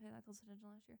feel like I didn't pay that close attention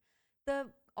last year.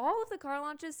 All of the car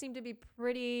launches seem to be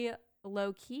pretty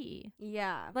low key.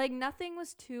 Yeah. Like nothing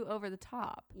was too over the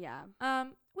top. Yeah.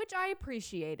 Which I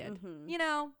appreciated. Mhm. You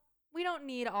know, we don't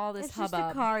need all this It's hubbub.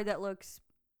 just a car that looks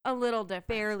a little different.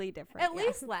 fairly different. At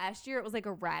least last year it was like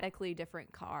a radically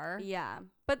different car. Yeah.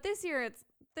 But this year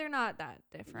they're not that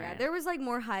different. Yeah. There was like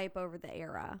more hype over the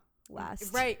era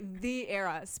last. Right, the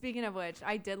era. Speaking of which,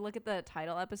 I did look at the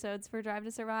title episodes for Drive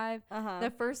to Survive.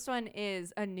 The first one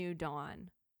is A New Dawn.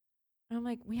 And I'm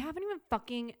like, we haven't even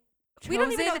fucking we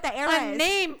don't even know what the era a is.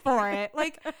 name for it.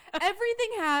 Like everything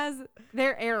has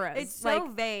their eras. It's so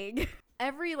like, vague.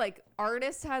 Every like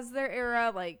artist has their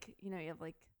era. Like, you know, you have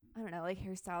like, I don't know, like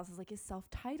Harry Styles is like his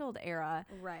self-titled era.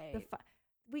 Right.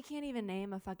 We can't even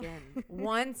name a fucking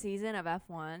one season of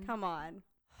F1. Come on.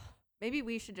 Maybe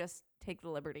we should just take the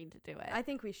liberty to do it. I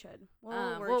think we should.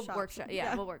 We'll workshop.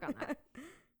 Yeah. Yeah, we'll work on that.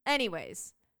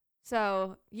 Anyways,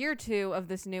 so year 2 of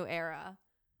this new era.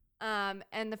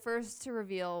 And the first to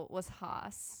reveal was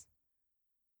Haas.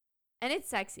 And it's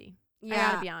sexy. I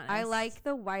gotta be honest. I like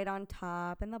the white on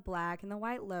top and the black and the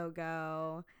white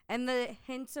logo and the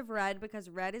hints of red because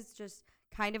red is just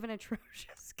kind of an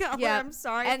atrocious color. Yeah. I'm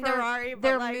sorry, And Ferrari,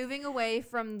 they're but like, moving away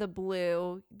from the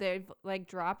blue. They've like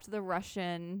dropped the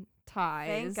Russian ties.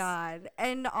 thank God.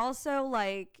 And also,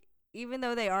 like, even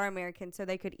though they are American, so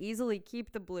they could easily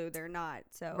keep the blue, they're not.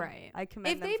 So Right. I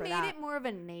commend If them they for made that. it more of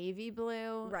a navy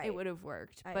blue, Right. it would have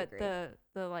worked. I But agree.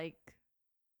 the like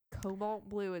cobalt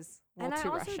blue is a And little I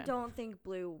too also Russian. don't think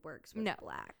blue works with No.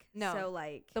 black. No. So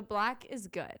like, The black is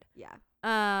good. yeah.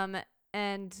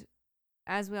 And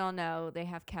as we all know, they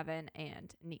have Kevin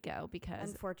and Nico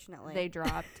because Unfortunately, they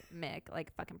dropped Mick like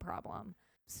a fucking problem.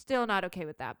 Still not okay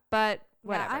with that, but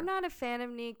whatever. Yeah, I'm not a fan of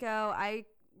Nico. I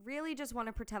really just want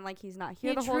to pretend like he's not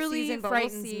here He the whole truly season, but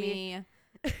frightens we'll see. me.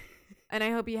 And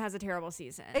I hope he has a terrible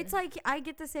season. It's like I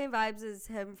get the same vibes as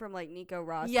him from like Nico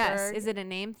Rosberg. yes. Is it a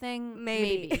name thing?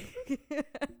 Maybe.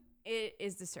 It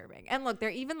is disturbing. And look, they're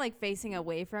even like facing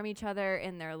away from each other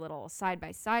in their little side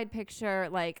by side picture.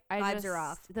 Like Vibes are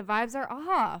off. The vibes are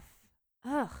off.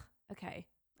 Ugh. Okay.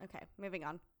 Okay, moving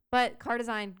on. But car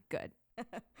design, good.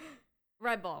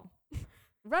 Red Bull.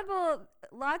 Red Bull,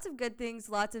 lots of good things,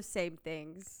 lots of same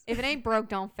things. If it ain't broke,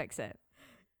 don't fix it.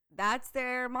 That's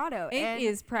their motto. It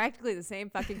is practically the same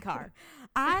fucking car.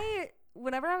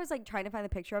 Whenever I was like trying to find the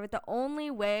picture of it, the only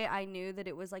way I knew that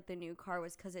it was like the new car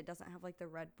was because it doesn't have like the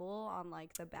Red Bull on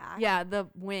like the back. Yeah, the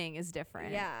wing is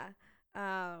different. Yeah.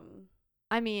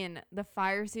 I mean, the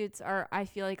fire suits are, I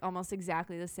feel like, almost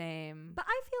exactly the same. But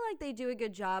I feel like they do a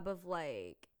good job of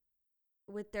like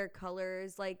with their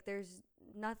colors. Like there's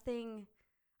nothing.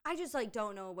 I just like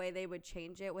don't know a way they would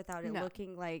change it without it No.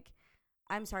 looking like.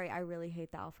 I'm sorry, I really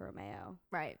hate the Alfa Romeo.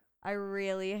 Right. I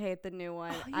really hate the new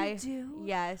one. Oh, you do?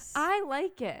 Yes. I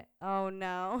like it. Oh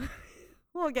no.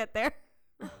 We'll get there.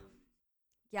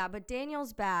 Yeah, but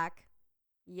Daniel's back.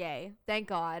 Yay. Thank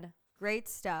God. Great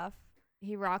stuff.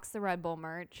 He rocks the Red Bull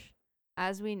merch,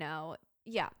 as we know.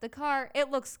 Yeah, the car, it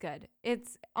looks good.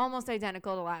 It's almost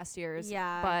identical to last year's.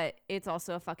 Yeah. But it's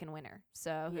also a fucking winner.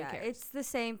 So who Yeah, cares? it's the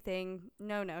same thing.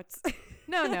 No notes.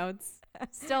 No notes.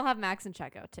 Still have Max and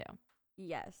Checo, too.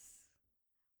 Yes.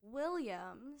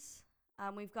 Williams.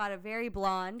 We've got a very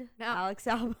blonde No. Alex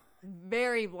Albon.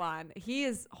 Very blonde. He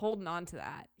is holding on to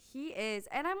that. He is.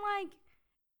 And I'm like,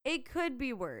 it could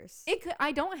be worse. It could.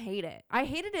 I don't hate it. I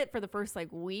hated it for the first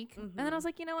like week, and then I Mhm. was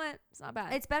like, you know what? It's not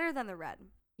bad. It's better than the red.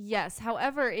 Yes.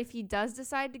 However, if he does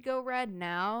decide to go red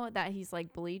now that he's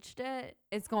like bleached it,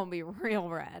 it's gonna be real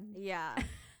red. Yeah.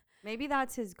 Maybe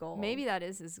that's his goal. Maybe that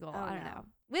is his goal. Oh, I don't no. know.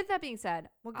 With that being said,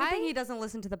 Well, good thing he doesn't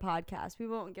listen to the podcast. We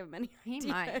won't give him any He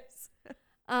ideas.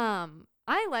 might.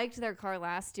 I liked their car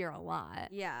last year a lot,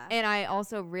 Yeah. and I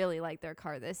also really like their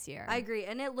car this year. I agree.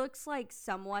 And it looks like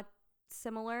somewhat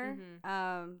similar.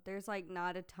 Mhm. There's like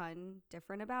not a ton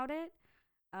different about it.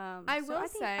 I will I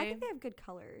say- think they have good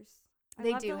colors. I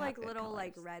They love do the have like good little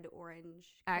like colors. red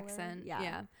orange color. accent.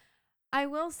 Yeah. I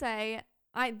will say,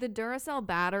 the Duracell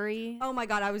battery. Oh my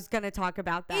god, I was gonna talk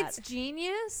about that. It's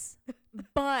genius,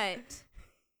 but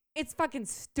it's fucking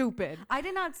stupid. I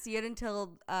did not see it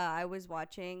until I was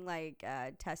watching like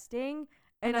testing,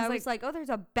 and I I was was like, oh, there's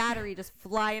a battery just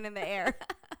flying in the air.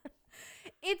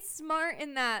 It's smart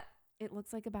in that it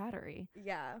looks like a battery,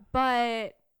 Yeah,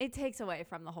 but it takes away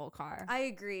from the whole car. I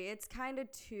agree. It's kind of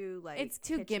too like It's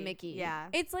too kitschy. gimmicky. Yeah,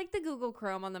 It's like the Google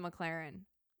Chrome on the McLaren.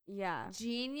 yeah,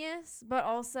 Genius, but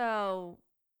also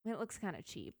it looks kind of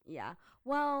cheap. yeah.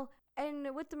 Well,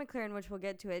 and with the McLaren, which we'll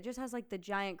get to, it just has like the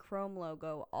giant chrome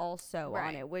logo also on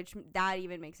Right. it, which that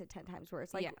even makes it 10 times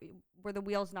worse. Like, Yeah. were the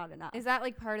wheels not enough? Is that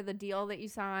like part of the deal that you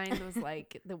signed? Was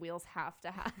like the wheels have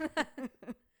to have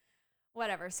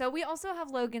whatever. So we also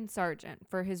have Logan Sargent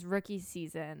for his rookie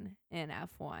season in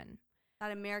F1.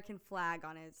 that American flag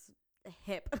on his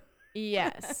hip?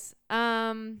 Yes.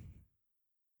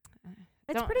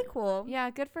 It's Don't- pretty cool. Yeah,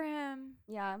 good for him.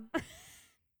 Yeah.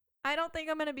 I don't think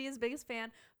I'm gonna be his biggest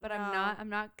fan, but No. I'm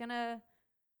not gonna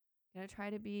try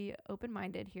to be open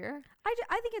minded here.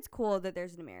 I think it's cool that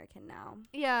there's an American now.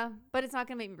 Yeah, but it's not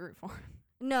gonna make me root for him.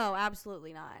 No,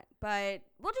 absolutely not. But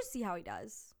we'll just see how he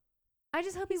does. I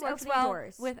just hope He's he works opening well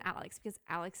doors. with Alex because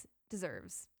Alex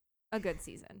deserves a good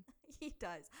season. He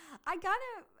does. I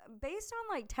gotta, based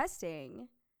on like testing,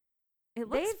 It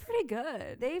looks They've- pretty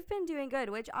good. they've been doing good,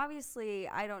 which obviously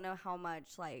I don't know how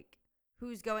much like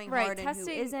who's going right, hard and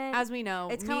testing, who isn't. as we know,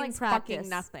 It's kind of means like practice. fucking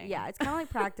nothing. Yeah, it's kind of like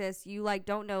practice. You like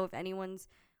don't know if anyone's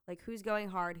like who's going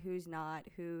hard, who's not,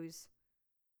 who's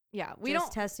yeah. We just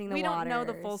don't testing the we waters. don't know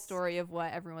the full story of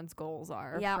what everyone's goals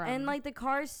are. Yeah, and from- like the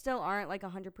cars still aren't like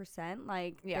 100%.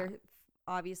 Like Yeah. they're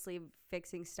obviously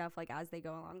fixing stuff like as they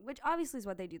go along, which obviously is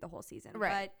what they do the whole season.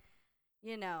 Right. But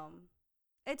you know,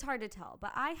 it's hard to tell.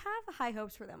 But I have high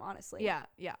hopes for them, honestly. Yeah,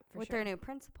 for with sure. their new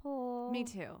principal. Me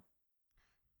too.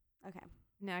 Okay.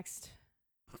 Next.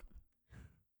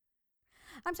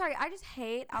 I'm sorry. I just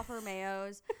hate Alfa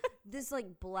Romeos. This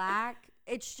like black.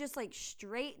 It's just like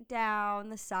straight down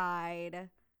the side.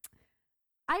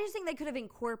 I just think they could have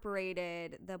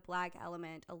incorporated the black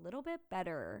element a little bit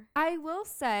better. I will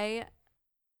say,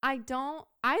 I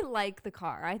like the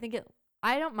car.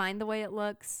 I don't mind the way it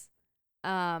looks.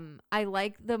 I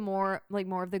like the more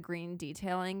of the green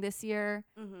detailing this year.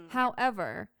 Mm-hmm.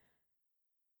 However,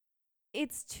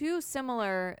 it's too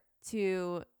similar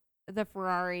to the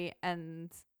Ferrari,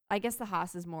 and I guess the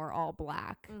Haas is more all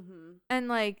black. Mm-hmm. And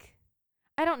like,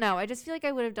 I don't know. I just feel like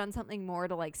I would have done something more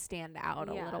to like stand out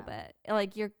a little bit.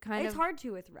 Like you're it's hard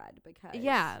to with red because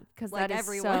because like that is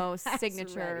everyone so has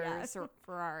signature red,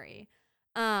 Ferrari.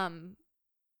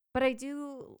 But I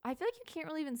feel like you can't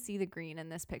really even see the green in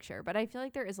this picture, but I feel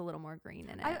like there is a little more green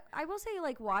in it. I will say,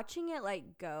 like, watching it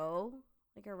like go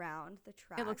like around the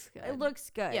track, It looks good. It looks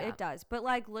good. Yeah. It does. But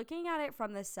like looking at it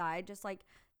from the side, just like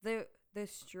the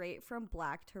straight from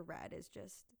black to red is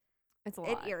just It's a it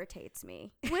lot. irritates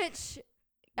me. Which,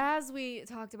 as we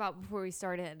talked about before we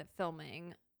started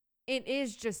filming, it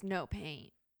is just no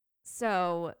paint.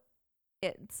 So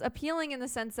it's appealing in the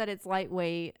sense that it's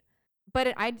lightweight,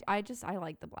 but I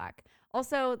like the black.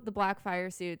 Also, the black fire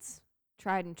suits,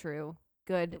 tried and true.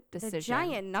 Good decision. The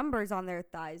giant numbers on their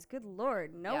thighs. Good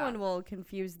Lord. No Yeah. one will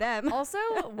confuse them. Also,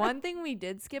 one thing we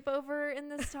did skip over in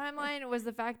this timeline was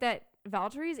the fact that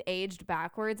Valtteri's aged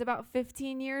backwards about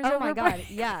 15 years Oh over my God. break.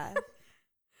 Yeah.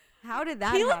 How did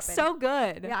that He happen? looks so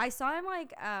good. Yeah, I saw him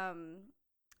like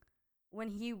when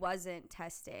he wasn't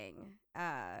testing.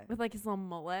 With like his little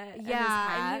mullet. And his Yeah,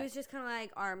 hat. and he was just kind of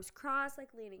like arms crossed, like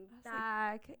leaning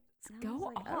back. And I go was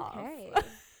like, off. Okay,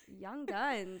 young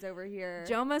guns over here.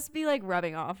 Joe must be like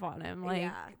rubbing off on him. Like,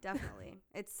 yeah, definitely.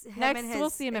 It's him Next, and his we'll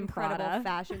see him in incredible Prada.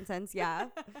 fashion sense. Yeah,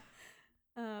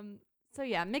 So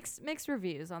yeah, mixed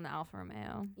reviews on the Alfa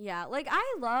Romeo. yeah. Like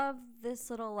I love this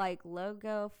little like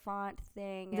logo font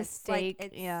thing. The It's steak,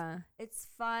 like, it's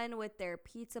fun with their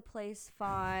pizza place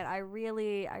font. I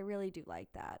really do like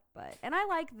that. But and I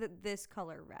like this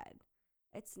color red.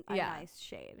 It's a Yeah. nice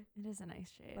shade. It is a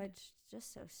nice shade. But it's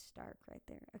just so stark right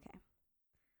there. Okay.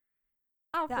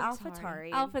 AlphaTauri.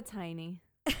 AlphaTauri. Alpha Tiny.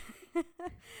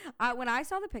 When I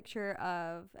saw the picture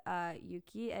of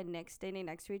Yuki and Nick standing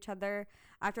next to each other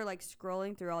after like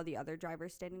scrolling through all the other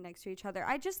drivers standing next to each other,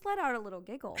 I just let out a little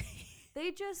giggle.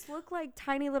 They just look like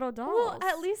tiny little dolls. Well,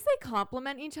 at least they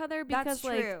complement each other because That's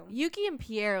like true. Yuki and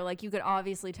Pierre, like you could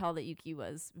obviously tell that Yuki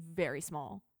was very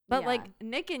small. But Yeah. like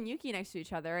Nick and Yuki next to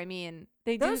each other, I mean,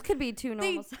 those could be two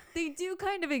they, normal. they do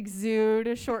kind of exude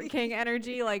a short king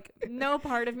energy. Like no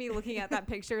part of me looking at that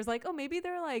picture is like, oh, maybe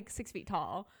they're like 6 feet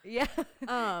tall. Yeah.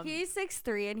 Um, He's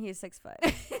 6'3" and he's 6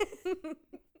 foot.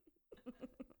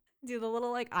 do the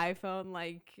little like iPhone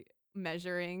like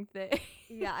measuring thing.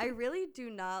 Yeah, I really do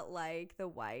not like the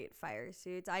white fire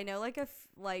suits. I know like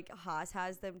like Haas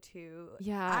has them too.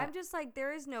 Yeah. I'm just like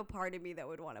there is no part of me that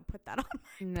would want to put that on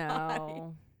my body.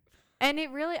 No. And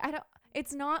it really,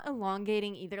 it's not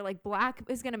elongating either. Like black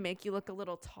is going to make you look a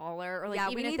little taller, or like yeah,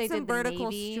 even we if need they some did the vertical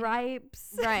navy.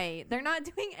 stripes. Right. They're not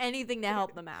doing anything to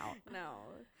help them out. No.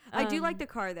 I do like Um, the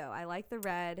car though. I like the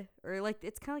red, or like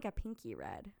it's kind of like a pinky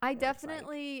red. I it looks like.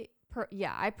 definitely,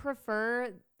 I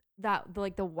prefer that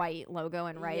like the white logo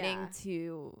and writing Yeah.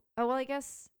 to, oh, well, I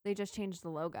guess they just changed the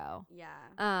logo. Yeah.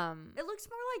 Um, It looks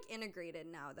more like integrated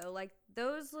now though. Like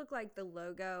those look like the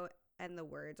logo and the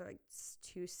words are like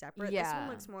two separate. This Yeah. one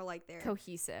looks more like they're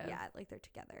cohesive. yeah, like they're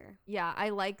together. Yeah. I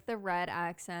like the red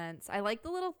accents. I like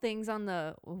the little things on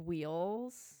the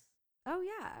wheels. Oh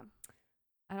yeah.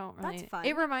 I don't That's really. fun.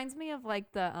 It reminds me of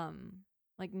like the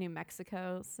like New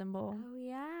Mexico symbol. Oh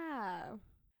yeah.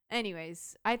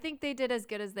 Anyways, I think they did as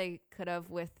good as they could have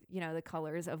with, the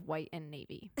colors of white and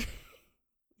navy.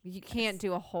 You can't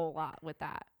do a whole lot with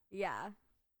that. Yeah.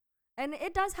 And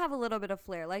it does have a little bit of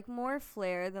flair, like more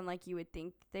flair than like you would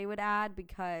think they would add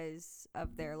because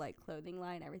of their like clothing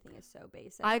line. Everything is so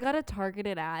basic. I got a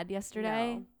targeted ad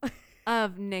yesterday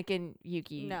of Nick and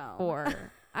Yuki No. for.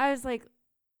 I was like,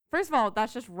 first of all,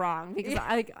 that's just wrong because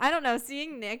I don't know,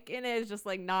 seeing Nick in it is just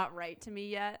like not right to me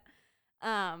yet.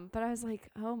 But I was like,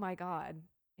 oh my God,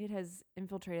 it has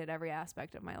infiltrated every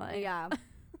aspect of my life. Yeah.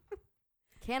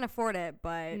 Can't afford it,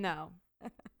 but No.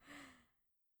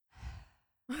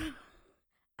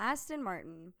 Aston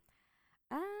Martin.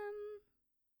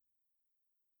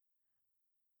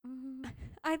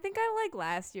 I think I like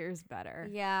last year's better.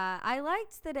 Yeah, I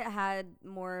liked that it had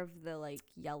more of the like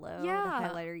yellow, Yeah. the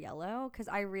highlighter yellow, because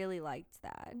I really liked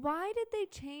that. Why did they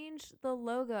change the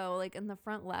logo like in the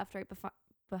front left, right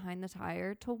behind the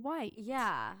tire, to white?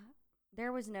 Yeah,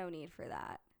 there was no need for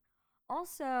that.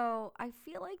 Also, I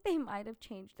feel like they might have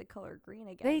changed the color green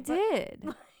again. They but, did.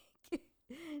 like,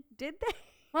 did they?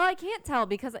 Well, I can't tell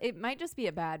because it might just be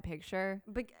a bad picture.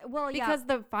 Well, yeah. Because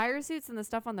the fire suits and the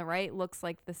stuff on the right looks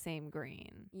like the same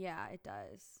green. Yeah, it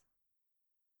does.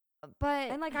 But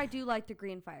And like I do like the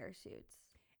green fire suits.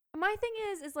 my thing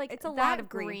is like It's a that lot of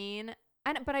green.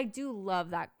 but I do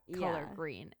love that color Yeah.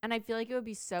 green. And I feel like it would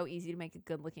be so easy to make a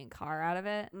good looking car out of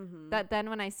it. Mm-hmm. That then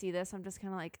when I see this, I'm just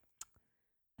kind of like,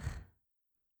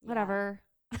 whatever.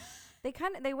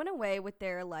 They went away with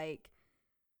their like.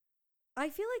 I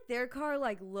feel like their car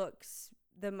like looks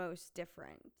the most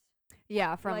different.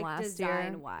 Yeah, from like last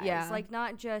design year. wise. Yeah. Like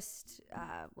not just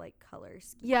like color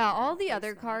scheme. Yeah, and all the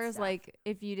other placement and cars, stuff. like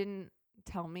if you didn't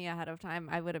tell me ahead of time,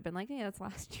 I would have been like, yeah, that's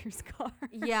last year's car.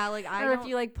 Yeah, like I or if don't,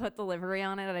 you like put the livery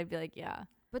on it, I'd be like, yeah.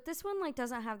 but this one like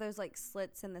doesn't have those like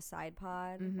slits in the side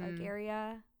pod like Mhm.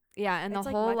 area. Yeah, and It's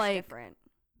the like whole much like different.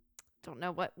 don't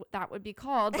know what that would be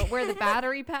called, but where the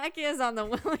battery pack is on the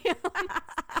Williams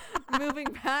moving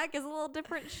pack is a little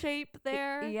different shape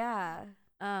there. Yeah.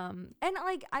 Um, And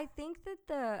like I think that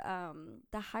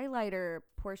the highlighter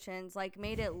portions like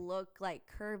made it look like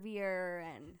curvier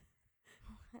and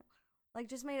like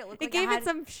just made it look it like gave had, it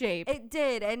some shape. it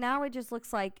did, and now it just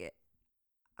looks like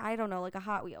I don't know, like a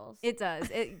Hot Wheels. It does.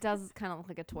 It does kind of look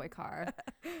like a toy car.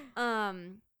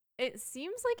 It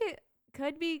seems like it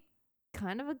could be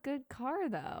kind of a good car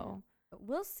though.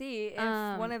 We'll see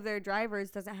if one of their drivers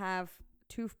doesn't have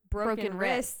two broken Broken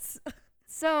wrists.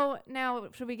 So now,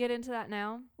 should we get into that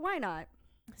now? Why not?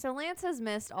 So Lance has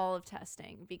missed all of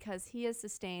testing because he has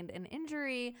sustained an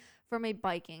injury from a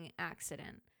biking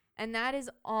accident. And that is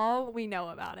all we know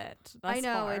about it thus I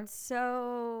know, far. it's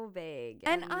so vague.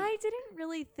 And I didn't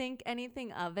really think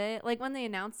anything of it. Like when they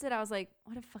announced it, I was like,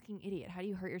 what a fucking idiot. How do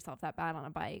you hurt yourself that bad on a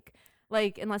bike?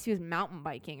 Like unless he was mountain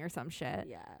biking or some shit.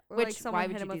 yeah, or Which, like someone why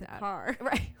would hit him you do with a that? car.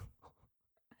 Right.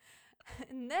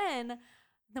 And then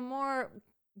the more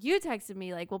you texted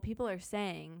me, like, well, people are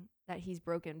saying that he's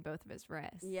broken both of his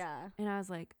wrists. Yeah. And I was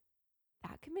like,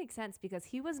 that could make sense because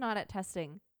he was not at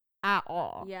testing at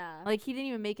all. Yeah. Like he didn't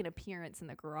even make an appearance in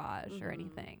the garage or Mhm.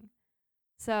 anything.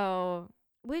 So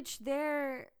Which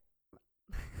they're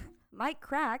Mike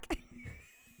Crack.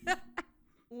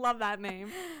 love that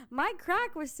name. Mike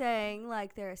Crack was saying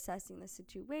like they're assessing the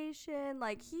situation.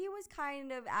 Like he was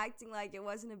kind of acting like it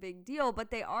wasn't a big deal, but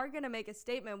they are going to make a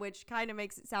statement which kind of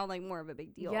makes it sound like more of a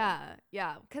big deal. Yeah.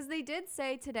 Yeah. Because they did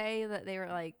say today that they were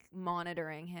like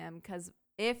monitoring him because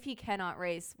if he cannot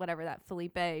race, whatever that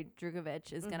Felipe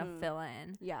Drugovich is going to Mhm. fill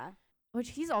in, Yeah. which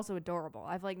he's also adorable.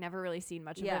 I've like never really seen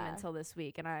much of him Yeah. until this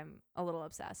week and I'm a little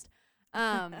obsessed.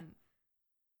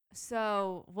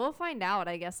 So we'll find out,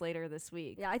 I guess, later this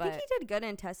week. Yeah, I think he did good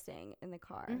in testing in the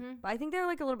car. Mhm. But I think they're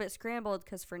like a little bit scrambled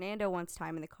because Fernando wants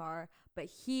time in the car, but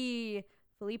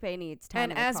Felipe needs time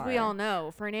And in the as car. we all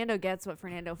know, Fernando gets what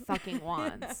Fernando fucking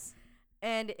wants.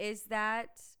 And is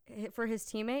that for his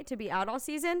teammate to be out all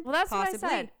season? Well, that's Possibly.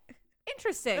 what I said.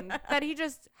 Interesting that he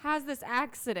just has this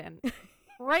accident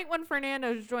right when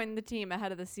Fernando's joined the team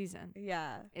ahead of the season.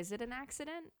 Yeah. Is it an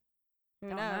accident? Who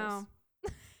Don't knows? know.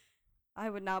 I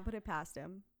would not put it past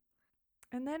him.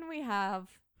 And then we have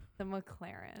the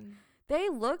McLaren. They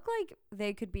look like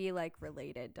they could be like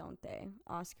related, don't they?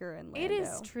 Oscar and Lando. It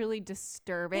is truly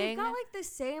disturbing. They've got like the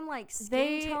same like skin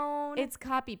They- tone. It's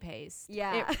copy paste.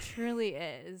 Yeah. It truly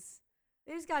is.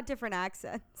 They just got different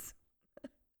accents.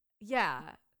 Yeah.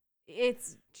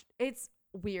 It's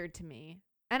weird to me.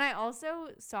 And I also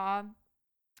saw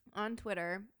on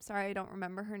Twitter, sorry I don't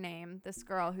remember her name, this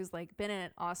girl who's like been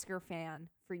an Oscar fan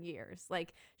for years.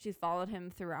 Like she's followed him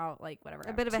throughout like whatever.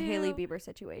 A bit of a Hailey Bieber. Bieber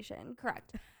situation.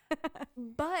 Correct.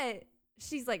 But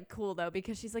she's like cool though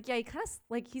because she's like, yeah, he kind of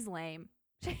like he's lame.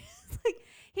 She's like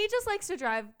he just likes to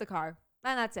drive the car.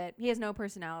 And that's it. He has no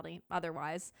personality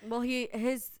otherwise. Well,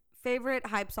 his favorite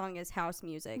hype song is house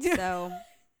music, so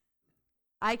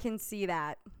I can see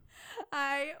that.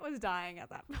 I was dying at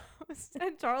that post.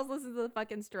 And Charles listens to the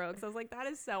fucking Strokes. I was like, that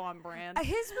is so on brand. His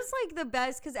was like the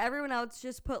best because everyone else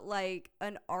just put like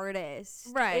an artist.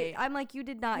 Right. I'm like, you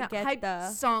did not Yeah, get hype the.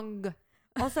 song.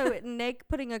 Also, Nick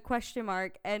putting a question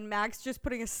mark and Max just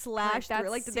putting a slash through.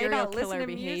 Like, did they serial not listen killer to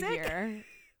music? behavior.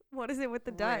 What is it with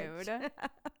the Dutch? Rude.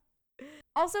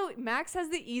 Also, Max has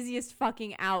the easiest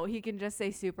fucking out. He can just say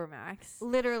Supermax.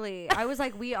 Literally, I was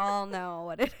like, we all know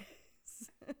what it is.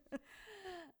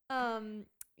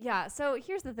 Yeah, so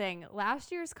here's the thing.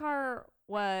 Last year's car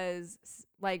was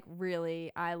like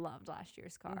really, I loved last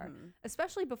year's car,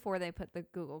 especially before they put the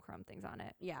Google Chrome things on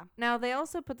it. Yeah. Now they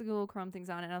also put the Google Chrome things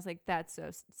on it, and I was like, that's so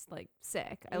like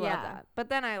sick. I love Yeah. that. But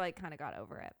then I like kind of got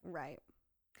over it. Right.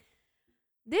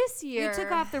 This year, You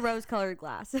took off the rose-colored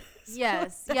glasses.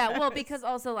 Yes, yeah. Well, because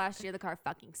also last year the car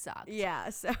fucking sucked. Yeah.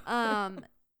 So.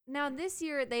 Now this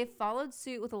year they've followed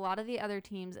suit with a lot of the other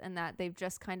teams in that they've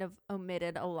just kind of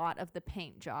omitted a lot of the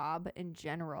paint job in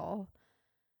general.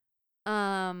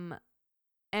 And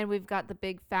we've got the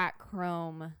big fat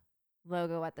chrome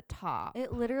logo at the top.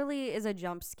 It literally is a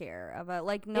jump scare of a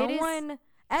like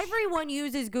everyone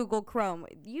uses Google Chrome.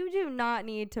 You do not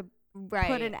need to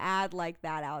put an ad like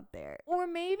that out there. Or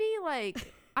maybe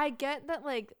like I get that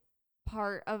like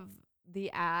part of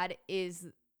the ad is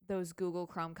those Google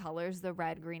Chrome colors, the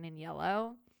red, green, and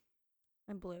yellow.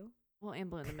 And blue. Well, and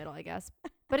blue in the middle, I guess.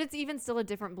 But it's even still a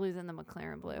different blue than the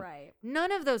McLaren blue. Right.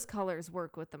 None of those colors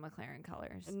work with the McLaren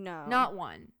colors. No. Not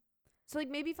one. So like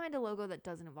maybe find a logo that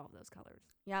doesn't involve those colors.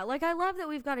 Yeah, like I love that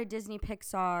we've got a Disney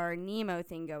Pixar Nemo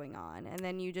thing going on, and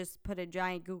then you just put a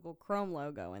giant Google Chrome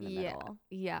logo in the middle.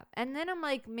 Yeah. And then I'm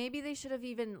like, maybe they should have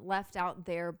even left out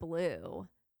their blue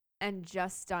and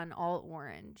just done all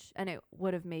orange, and it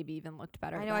would have maybe even looked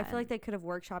better. I know. I feel like they could have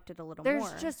workshopped it a little more. more.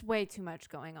 There's just way too much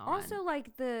going on. Also,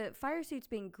 like the fire suits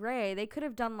being gray, they could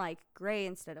have done like gray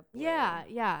instead of blue.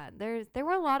 Yeah. There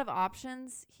were a lot of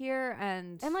options here,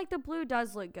 and like the blue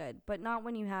does look good, but not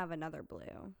when you have another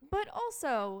blue. But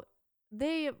also,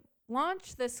 they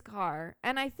launched this car,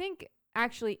 and I think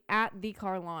actually at the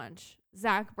car launch,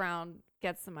 Zach Brown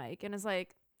gets the mic and is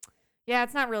like, "Yeah,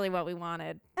 it's not really what we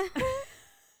wanted."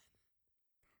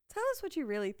 Tell us what you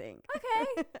really think.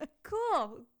 Okay,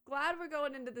 cool. Glad we're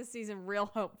going into this season real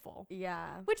hopeful.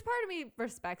 Yeah. Which part of me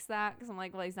respects that, because I'm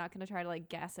like, well, he's not going to try to like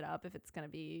gas it up if it's going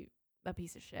to be a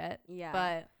piece of shit. Yeah.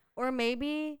 But or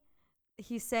maybe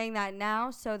he's saying that now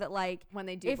so that like when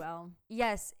they do well.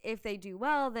 Yes, if they do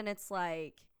well, then it's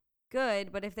like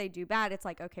good. But if they do bad, it's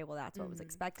like, okay, well, that's what was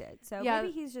expected. So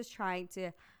maybe he's just trying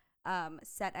to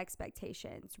set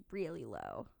expectations really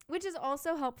low. Which is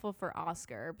also helpful for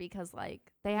Oscar, because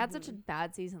like they had such a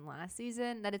bad season last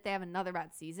season that if they have another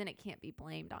bad season, it can't be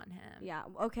blamed on him. Yeah.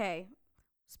 Okay.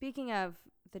 Speaking of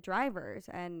the drivers,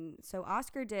 and so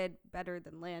Oscar did better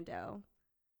than Lando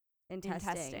in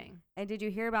testing. And did you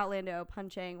hear about Lando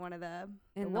punching one of the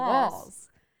walls?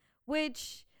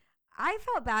 Which I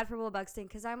felt bad for Will Buxton,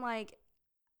 because I'm like,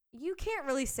 you can't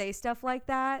really say stuff like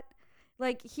that.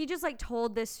 Like, he just, like,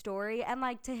 told this story, and,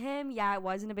 like, to him, yeah, it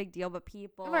wasn't a big deal, but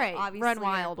people obviously run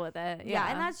wild with it. Yeah,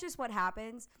 and that's just what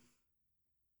happens.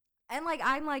 And, like,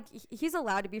 I'm like, he's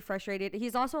allowed to be frustrated.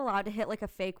 He's also allowed to hit, like, a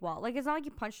fake wall. Like, it's not like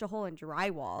he punched a hole in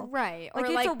drywall. Right. Like, or,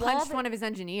 like, punched one of his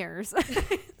engineers.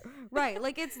 Right.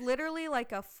 Like, it's literally,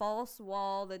 like, a false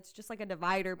wall that's just, like, a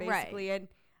divider, basically. Right. And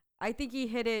I think he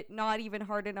hit it not even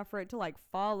hard enough for it to, like,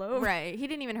 fall over. Right. He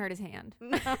didn't even hurt his hand.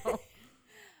 No.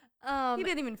 He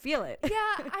didn't even feel it. Yeah,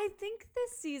 I think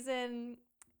this season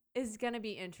is going to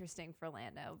be interesting for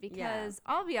Lando, because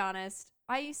I'll be honest,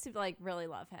 I used to like really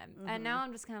love him. And now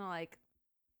I'm just kind of like,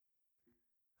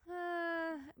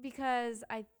 because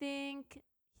I think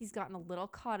he's gotten a little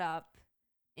caught up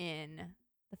in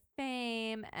the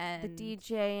fame and the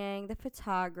DJing, the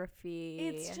photography.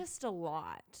 It's just a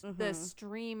lot. The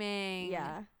streaming.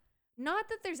 Yeah. Not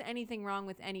that there's anything wrong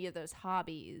with any of those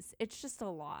hobbies. It's just a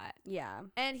lot. Yeah.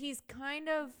 And he's kind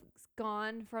of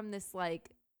gone from this like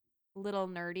little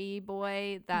nerdy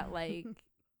boy that like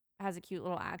has a cute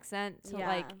little accent to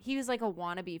like he was like a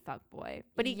wannabe fuckboy.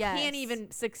 But he can't even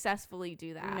successfully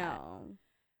do that. No.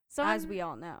 So as we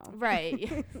all know.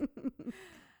 Right.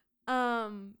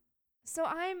 So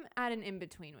I'm at an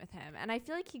in-between with him, and I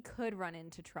feel like he could run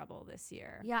into trouble this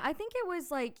year. Yeah, I think it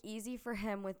was, like, easy for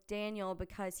him with Daniel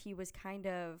because he was kind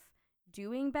of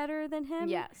doing better than him.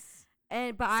 Yes.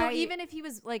 But even if he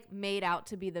was, like, made out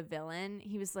to be the villain,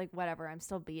 he was like, whatever, I'm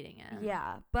still beating him.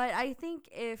 Yeah, but I think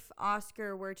if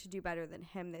Oscar were to do better than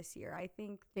him this year, I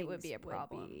think it would be a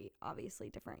problem. Would be obviously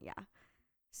different, yeah.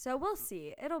 So we'll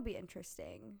see. It'll be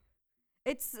interesting.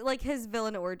 It's like his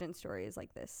villain origin story is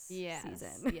like this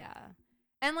season. Yeah.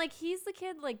 And like he's the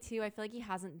kid like too, I feel like he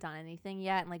hasn't done anything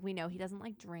yet, and like we know he doesn't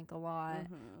like drink a lot.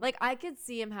 Like I could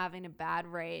see him having a bad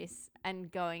race and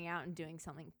going out and doing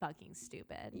something fucking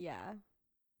stupid. Yeah.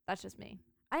 That's just me.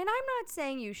 And I'm not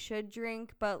saying you should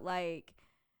drink, but like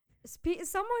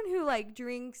someone who like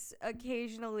drinks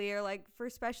occasionally or like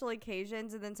for special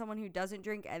occasions, and then someone who doesn't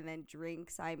drink and then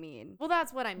drinks, I mean, well,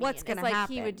 that's what I mean. What's gonna like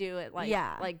happen? He would do it like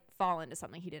like fall into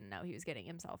something he didn't know he was getting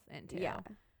himself into. Yeah,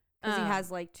 because he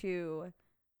has like two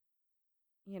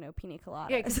pina coladas.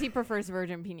 Yeah, because he prefers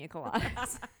virgin pina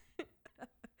coladas.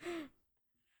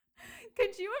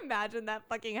 Could you imagine that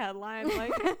fucking headline?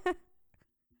 Like,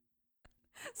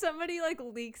 somebody like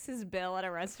leaks his bill at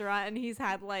a restaurant and he's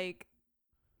had like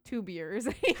 2 beers.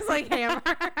 He's like hammered.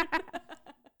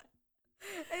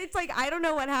 It's like, I don't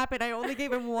know what happened. I only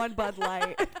gave him 1 Bud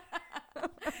Light.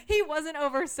 He wasn't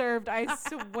overserved, I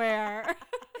swear.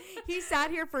 He sat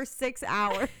here for 6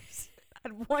 hours,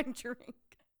 had 1 drink.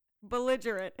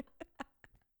 Belligerent.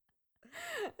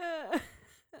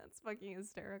 That's fucking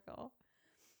hysterical.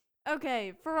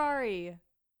 Okay, Ferrari.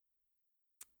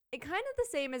 It kind of the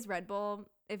same as Red Bull.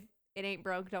 If it ain't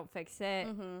broke, don't fix it.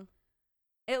 Mm-hmm.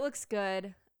 It looks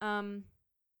good. And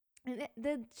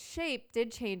the shape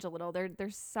did change a little. Their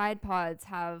side pods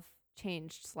have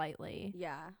changed slightly.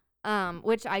 Yeah.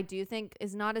 Which I do think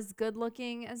is not as good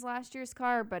looking as last year's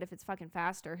car, but if it's fucking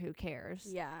faster, who cares?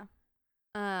 Yeah.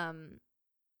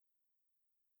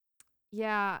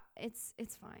 Yeah, it's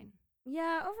fine.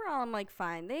 Yeah, overall I'm like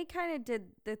fine. They kind of did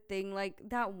the thing like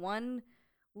that one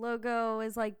logo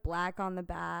is like black on the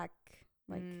back.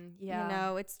 Like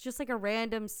yeah. it's just like a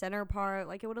random center part.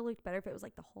 Like it would have looked better if it was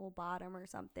like the whole bottom or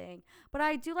something. But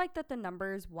I do like that the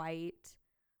number is white.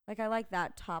 Like I like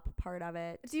that top part of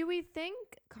it. Do we think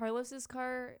Carlos's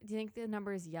car, do you think the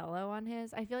number is yellow on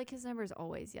his? I feel like his number is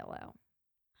always yellow.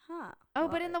 Huh. Oh,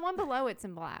 but in the one below it's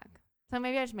in black. So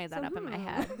maybe I just made that up in my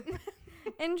head.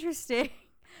 Interesting.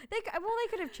 They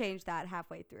could have changed that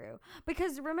halfway through.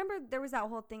 Because remember there was that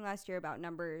whole thing last year about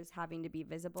numbers having to be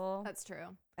visible. That's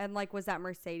true. And like was that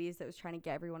Mercedes that was trying to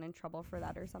get everyone in trouble for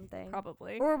that or something?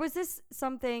 Probably. Or was this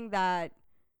something that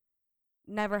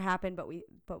never happened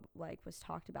but like was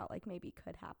talked about like maybe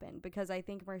could happen? Because I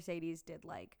think Mercedes did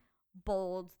like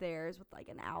bold theirs with like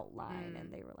an outline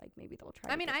and they were like maybe they'll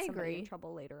try to get I somebody agree. in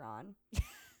trouble later on.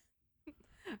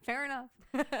 Fair enough.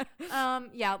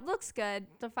 Yeah, it looks good.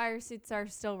 The fire suits are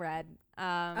still red.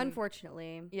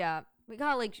 Unfortunately. Yeah. We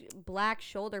got like black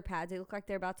shoulder pads. They look like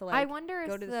they're about to like I wonder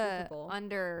go if to the the Super Bowl.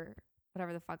 under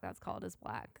whatever the fuck that's called is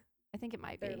black. I think it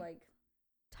might They're be. like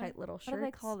tight little shirts. What do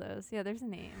they call those? Yeah, there's a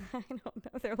name. I don't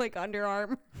know. They're like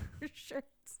underarm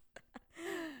shirts.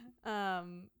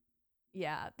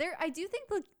 Yeah. I do think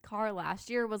the car last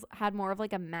year had more of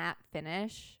like a matte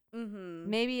finish. Mm-hmm.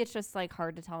 Maybe it's just like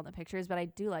hard to tell in the pictures, but I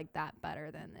do like that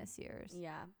better than this year's.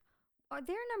 Yeah.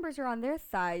 Their numbers are on their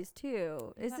thighs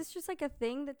too. Is that- this just like a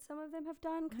thing that some of them have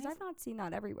done? Because Nice. I've not seen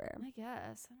that everywhere. I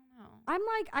guess. I don't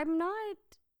know. I'm not.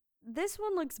 This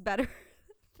one looks better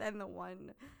than the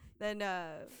one than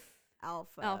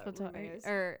Alpha Romeo's.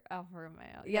 Or Alfa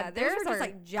Romeo. Yeah, theirs are just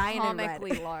like giant and red.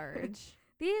 comically large.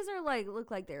 These are like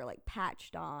look like they're like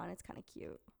patched on. It's kind of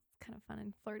cute. Kind of fun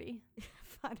and flirty.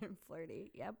 Fun and flirty.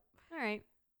 Yep. All right.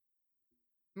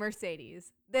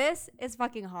 Mercedes. This is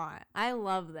fucking hot. I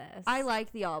love this. I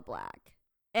like the all black.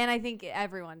 And I think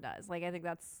everyone does. Like, I think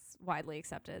that's widely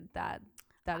accepted that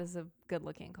is a good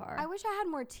looking car. I wish I had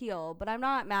more teal, but I'm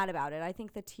not mad about it. I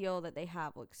think the teal that they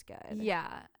have looks good.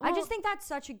 Yeah. I just think that's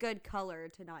such a good color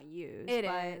to not use. It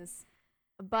is.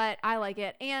 But I like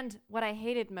it. And what I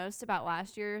hated most about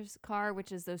last year's car,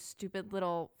 which is those stupid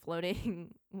little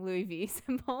floating Louis V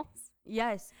symbols.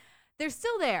 Yes. They're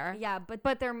still there. Yeah,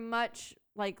 but they're much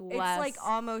like less. It's like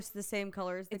almost the same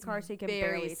color as the car, so you can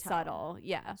barely tell. Subtle.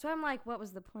 Yeah. So I'm like, what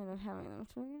was the point of having them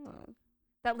to begin with?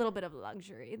 That little bit of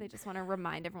luxury. They just want to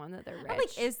remind everyone that they're rich. I'm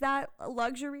like, is that a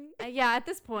luxury? Yeah, at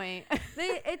this point.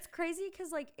 It's crazy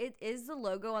because like it is the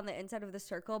logo on the inside of the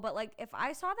circle, but like if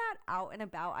I saw that out and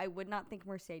about, I would not think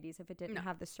Mercedes if it didn't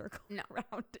have the circle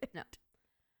around it.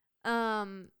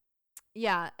 No.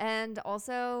 Yeah, and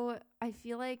also I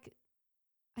feel like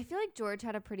George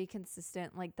had a pretty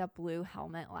consistent like the blue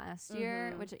helmet last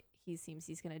year, which he seems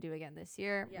he's gonna do again this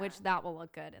year, which that will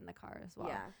look good in the car as well.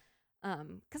 Yeah.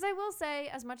 Because I will say,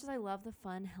 as much as I love the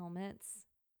fun helmets,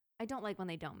 I don't like when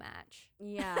they don't match.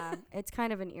 Yeah, it's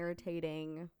kind of an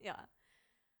irritating. Yeah.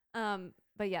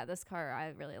 But yeah, this car I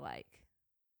really like.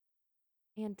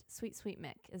 And Sweet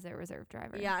Mick is their reserve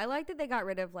driver. Yeah, I like that they got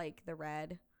rid of like the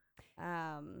red.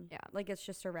 Yeah. Like it's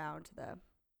just around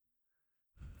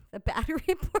the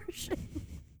battery portion.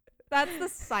 That's the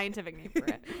scientific name for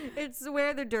it. It's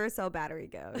where the Duracell battery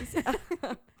goes.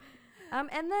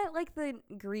 And the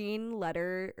green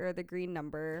letter or the green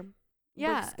number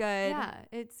looks good. Yeah,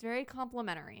 it's very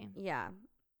complimentary. Yeah,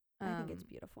 I think it's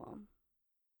beautiful.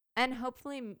 And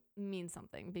hopefully means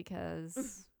something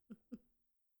because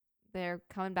they're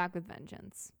coming back with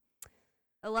vengeance.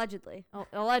 Allegedly. Oh,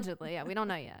 allegedly, yeah, we don't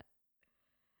know yet.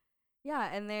 Yeah,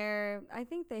 and I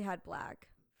think they had black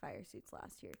fire suits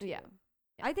last year too. Yeah.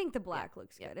 I think the black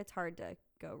looks good. It's hard to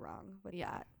go wrong with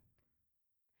that.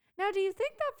 Now, do you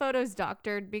think that photo's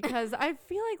doctored? Because I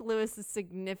feel like Lewis is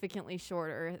significantly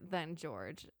shorter than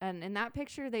George. And in that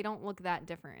picture, they don't look that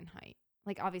different in height.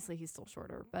 Like, obviously, he's still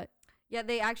shorter, but Yeah,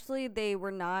 they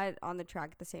were not on the track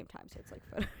at the same time, so it's like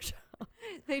Photoshop.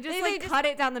 they just cut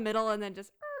it down the middle and then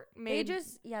just made.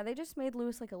 They just made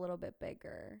Lewis like a little bit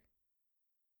bigger.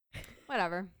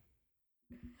 Whatever.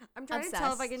 I'm trying to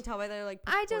tell if I can tell by their like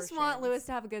I just want proportions. Lewis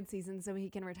to have a good season so he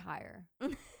can retire.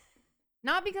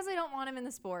 Not because I don't want him in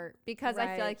the sport, because I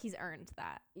feel Right. like he's earned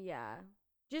that. Yeah.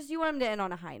 Just you want him to end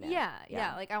on a high note.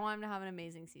 Yeah. Like, I want him to have an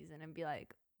amazing season and be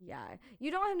like, Yeah.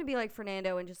 You don't want him to be like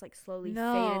Fernando and just like slowly fade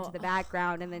No. into the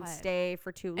background and then God. stay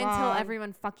for too long. until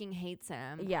everyone fucking hates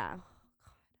him. Yeah.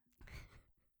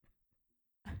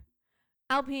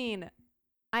 Alpine,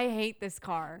 I hate this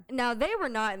car. Now they were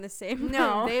not in the same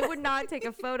No. room. They would not take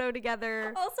a photo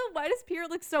together. Also, why does Pierre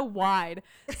look so wide?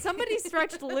 Somebody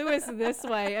stretched Lewis this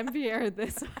way and Pierre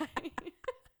this way.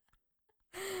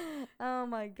 Oh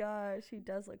my gosh, he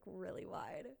does look really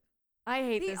wide. I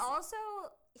hate this.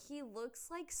 He looks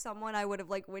like someone I would have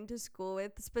like went to school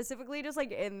with, specifically just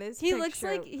like in this He picture. looks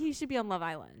like he should be on Love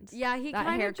Island. Yeah, he that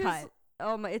kind of haircut. just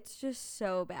oh my, it's just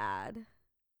so bad.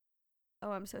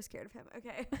 Oh, I'm so scared of him.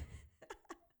 Okay.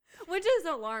 Which is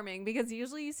alarming because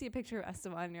usually you see a picture of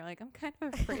Esteban and you're like, I'm kind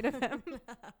of afraid of him.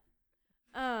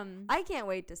 I can't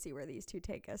wait to see where these two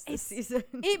take us this season.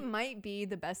 It might be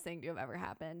the best thing to have ever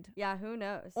happened. Yeah, who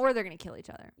knows? Or they're going to kill each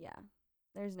other. yeah.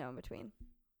 There's no in between.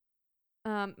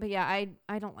 But yeah,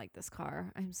 I don't like this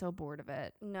car. I'm so bored of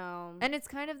it. No. And it's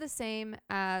kind of the same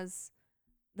as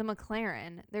the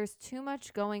McLaren. There's too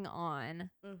much going on.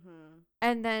 Mm-hmm.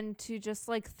 And then to just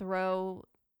like throw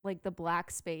like the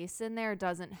black space in there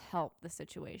doesn't help the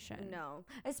situation. No.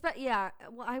 Yeah.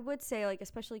 Well, I would say like,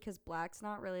 especially because black's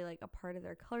not really like a part of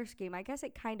their color scheme. I guess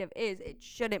it kind of is. It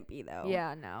shouldn't be though.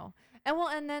 Yeah, no.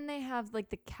 And then they have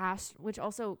like the which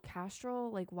also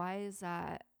Castrol, like why is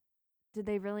that? Did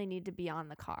they really need to be on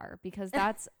the car? Because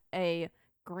that's a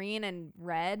green and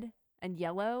red and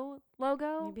yellow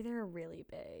logo. Maybe they're really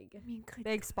big. I mean,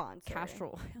 Big sponsor.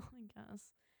 Castrol oil, I guess.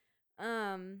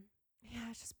 Yeah,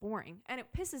 it's just boring. And it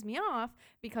pisses me off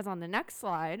because on the next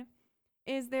slide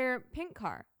is their pink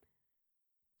car.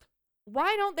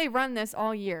 Why don't they run this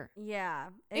all year? Yeah.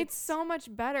 It's so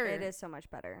much better. It is so much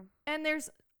better. And there's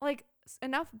like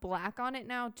enough black on it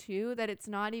now too that it's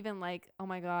not even like, oh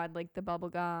my god, like the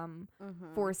bubblegum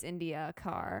Force India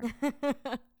car.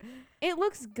 It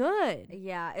looks good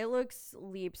Yeah, it looks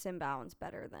leaps and bounds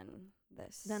better than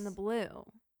this. than the blue.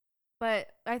 But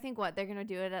I think they're gonna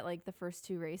do it at like the first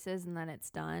 2 races and then it's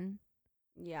done.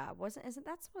 Yeah, isn't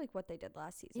that's like what they did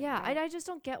last season? Yeah, right? I just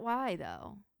don't get why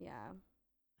though. Yeah.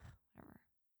 Whatever.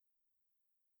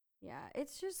 Yeah,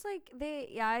 it's just like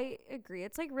I agree.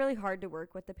 It's like really hard to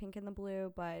work with the pink and the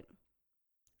blue, but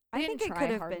I think didn't it try could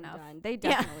have hard been enough. done. They Yeah.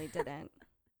 definitely didn't.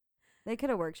 They could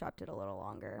have workshopped it a little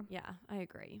longer. Yeah, I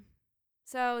agree.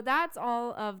 So that's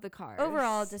all of the cars.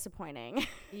 Overall disappointing.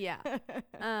 Yeah.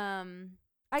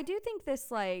 I do think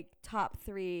this like top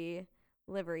 3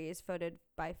 liveries voted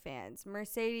by fans.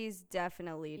 Mercedes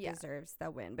definitely deserves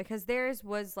the win because theirs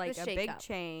was like The a shake big up.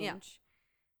 change.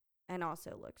 Yeah. And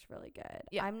also looks really good.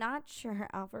 Yeah. I'm not sure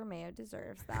Alfa Romeo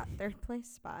deserves that 3rd place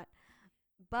spot.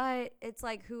 But it's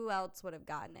like who else would have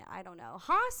gotten it? I don't know.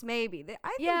 Haas maybe.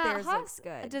 I think theirs looks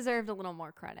good. deserved a little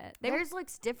more credit. Theirs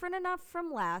looks different enough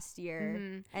from last year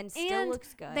Mhm. and still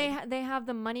looks good. They have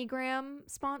the MoneyGram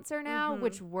sponsor now,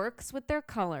 which works with their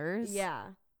colors.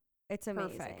 Yeah. It's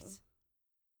amazing. Perfect.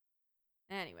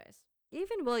 Anyways.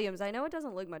 Even Williams, I know it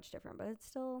doesn't look much different, but it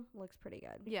still looks pretty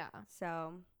good. Yeah.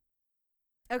 So,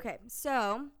 okay.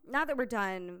 So, now that we're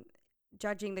done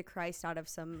judging the Christ out of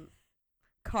some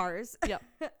cars, Yep.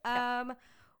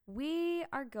 we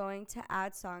are going to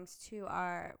add songs to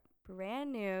our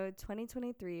brand new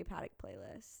 2023 Paddock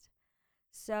playlist.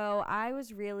 So, I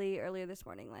was really earlier this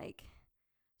morning like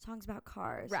songs about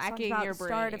cars, Racking songs about your the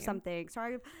start of brain. something.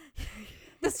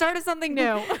 The start of something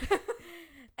new.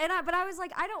 But I was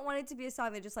like, I don't want it to be a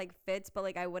song that just like fits, but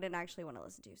like I wouldn't actually want to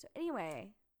listen to. So anyway,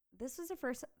 this was the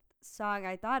first song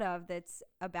I thought of it's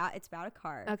about a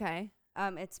car. Okay.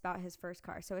 It's about his first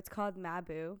car. So it's called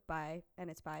Maboo and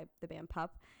it's by the band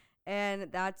Pup.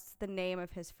 And that's the name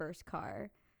of his first car.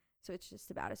 So it's just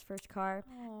about his first car.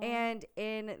 Aww. And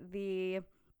in the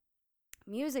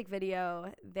music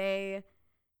video,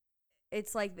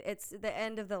 it's the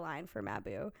end of the line for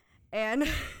Maboo. And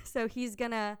so he's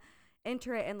gonna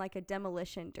enter it in like a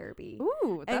demolition derby.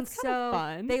 Ooh, that's kind of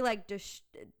fun. They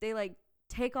like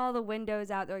take all the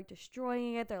windows out. They're like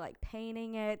destroying it. They're like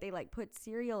painting it. They like put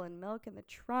cereal and milk in the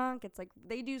trunk. It's like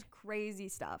they do crazy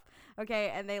stuff. Okay,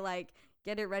 and they like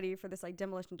get it ready for this like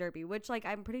demolition derby, which like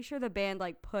I'm pretty sure the band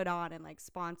like put on and like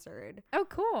sponsored. Oh,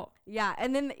 cool. Yeah,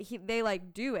 and then they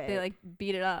like do it. They like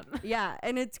beat it up. Yeah,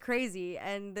 and it's crazy,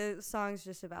 and the song's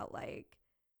just about like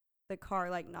the car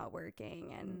like not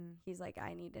working, and he's like,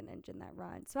 I need an engine that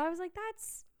runs. So I was like,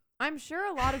 that's. I'm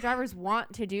sure a lot of drivers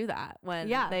want to do that when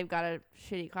they've got a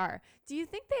shitty car. Do you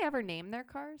think they ever name their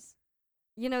cars?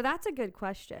 You know, that's a good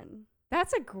question.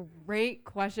 That's a great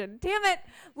question. Damn it.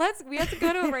 We have to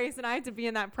go to a race and I have to be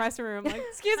in that press room. Like,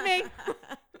 excuse me.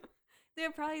 They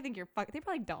probably think you're They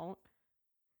probably don't.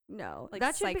 No. Like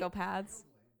that psychopaths.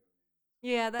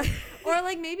 Yeah. Or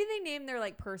like maybe they name their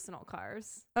like personal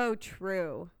cars. Oh,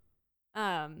 true.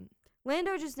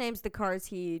 Lando just names the cars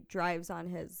he drives on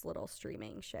his little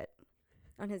streaming shit.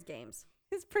 On his games.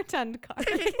 His pretend cars.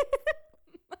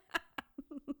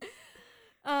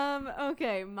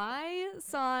 Okay, my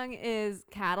song is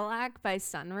Cadillac by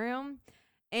Sunroom,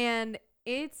 and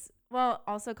it's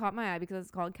also caught my eye because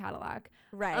it's called Cadillac.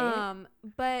 Right.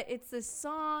 But it's this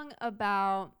song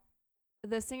about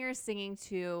the singer singing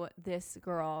to this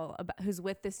girl who's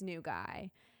with this new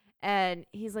guy. And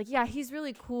he's like, yeah, he's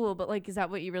really cool, but like, is that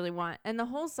what you really want? And the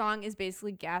whole song is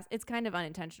basically it's kind of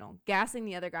unintentional, gassing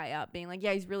the other guy up, being like,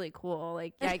 yeah, he's really cool.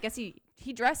 Like, yeah, I guess he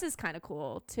dresses kind of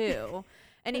cool too.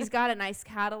 And he's got a nice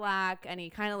Cadillac and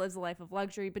he kind of lives a life of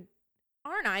luxury, but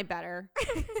aren't I better?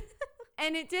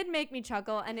 And it did make me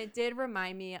chuckle, and it did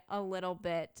remind me a little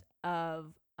bit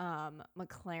of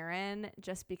McLaren,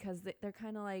 just because they're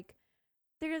kind of like,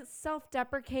 they're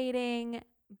self-deprecating,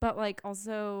 but like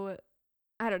also,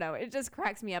 I don't know, it just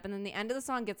cracks me up. And then the end of the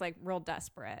song gets like real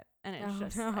desperate, and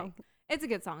it's like, it's a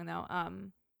good song though.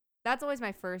 That's always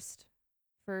my first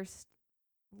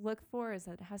look for, is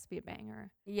that it has to be a banger.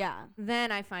 Yeah.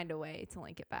 Then I find a way to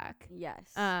link it back.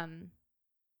 Yes. So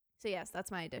yes,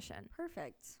 that's my addition.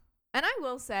 Perfect. And I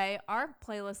will say our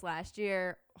playlist last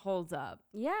year holds up.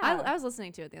 Yeah. I was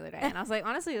listening to it the other day and I was like,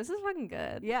 honestly, this is fucking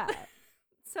good. Yeah.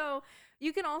 So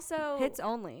you can also hits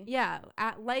only. Yeah.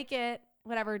 Like it,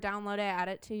 whatever, download it, add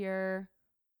it to your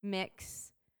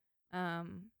mix.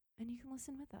 And you can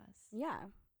listen with us. Yeah.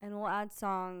 And we'll add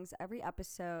songs every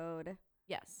episode.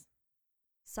 Yes.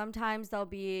 Sometimes they'll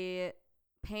be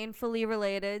painfully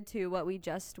related to what we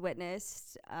just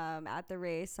witnessed at the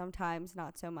race. Sometimes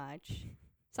not so much.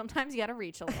 Sometimes you got to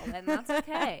reach a little bit, and that's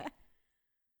okay.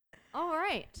 All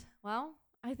right. Well,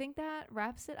 I think that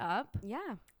wraps it up.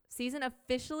 Yeah. Season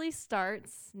officially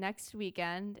starts next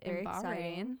weekend in Bahrain.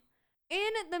 Exciting.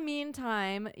 In the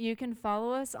meantime, you can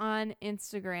follow us on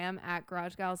Instagram at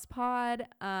Garage Gals Pod.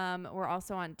 We're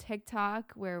also on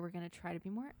TikTok, where we're going to try to be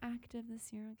more active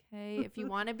this year, okay? If you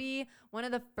want to be one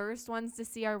of the first ones to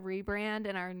see our rebrand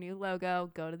and our new logo,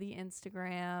 go to the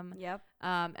Instagram. Yep.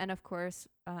 And of course,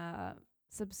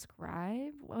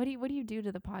 subscribe. What do you do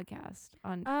to the podcast?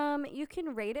 You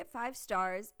can rate it 5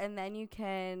 stars, and then you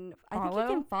can follow? I think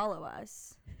you can follow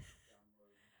us.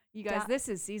 You guys, this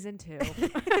is season 2.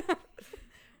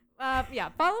 Yeah,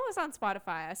 follow us on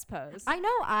Spotify, I suppose. I know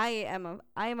I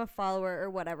am a follower or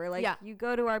whatever. Like, you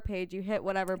go to our page, you hit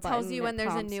whatever button. It tells you when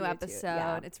there's a new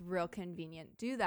episode. It's real convenient. Do that.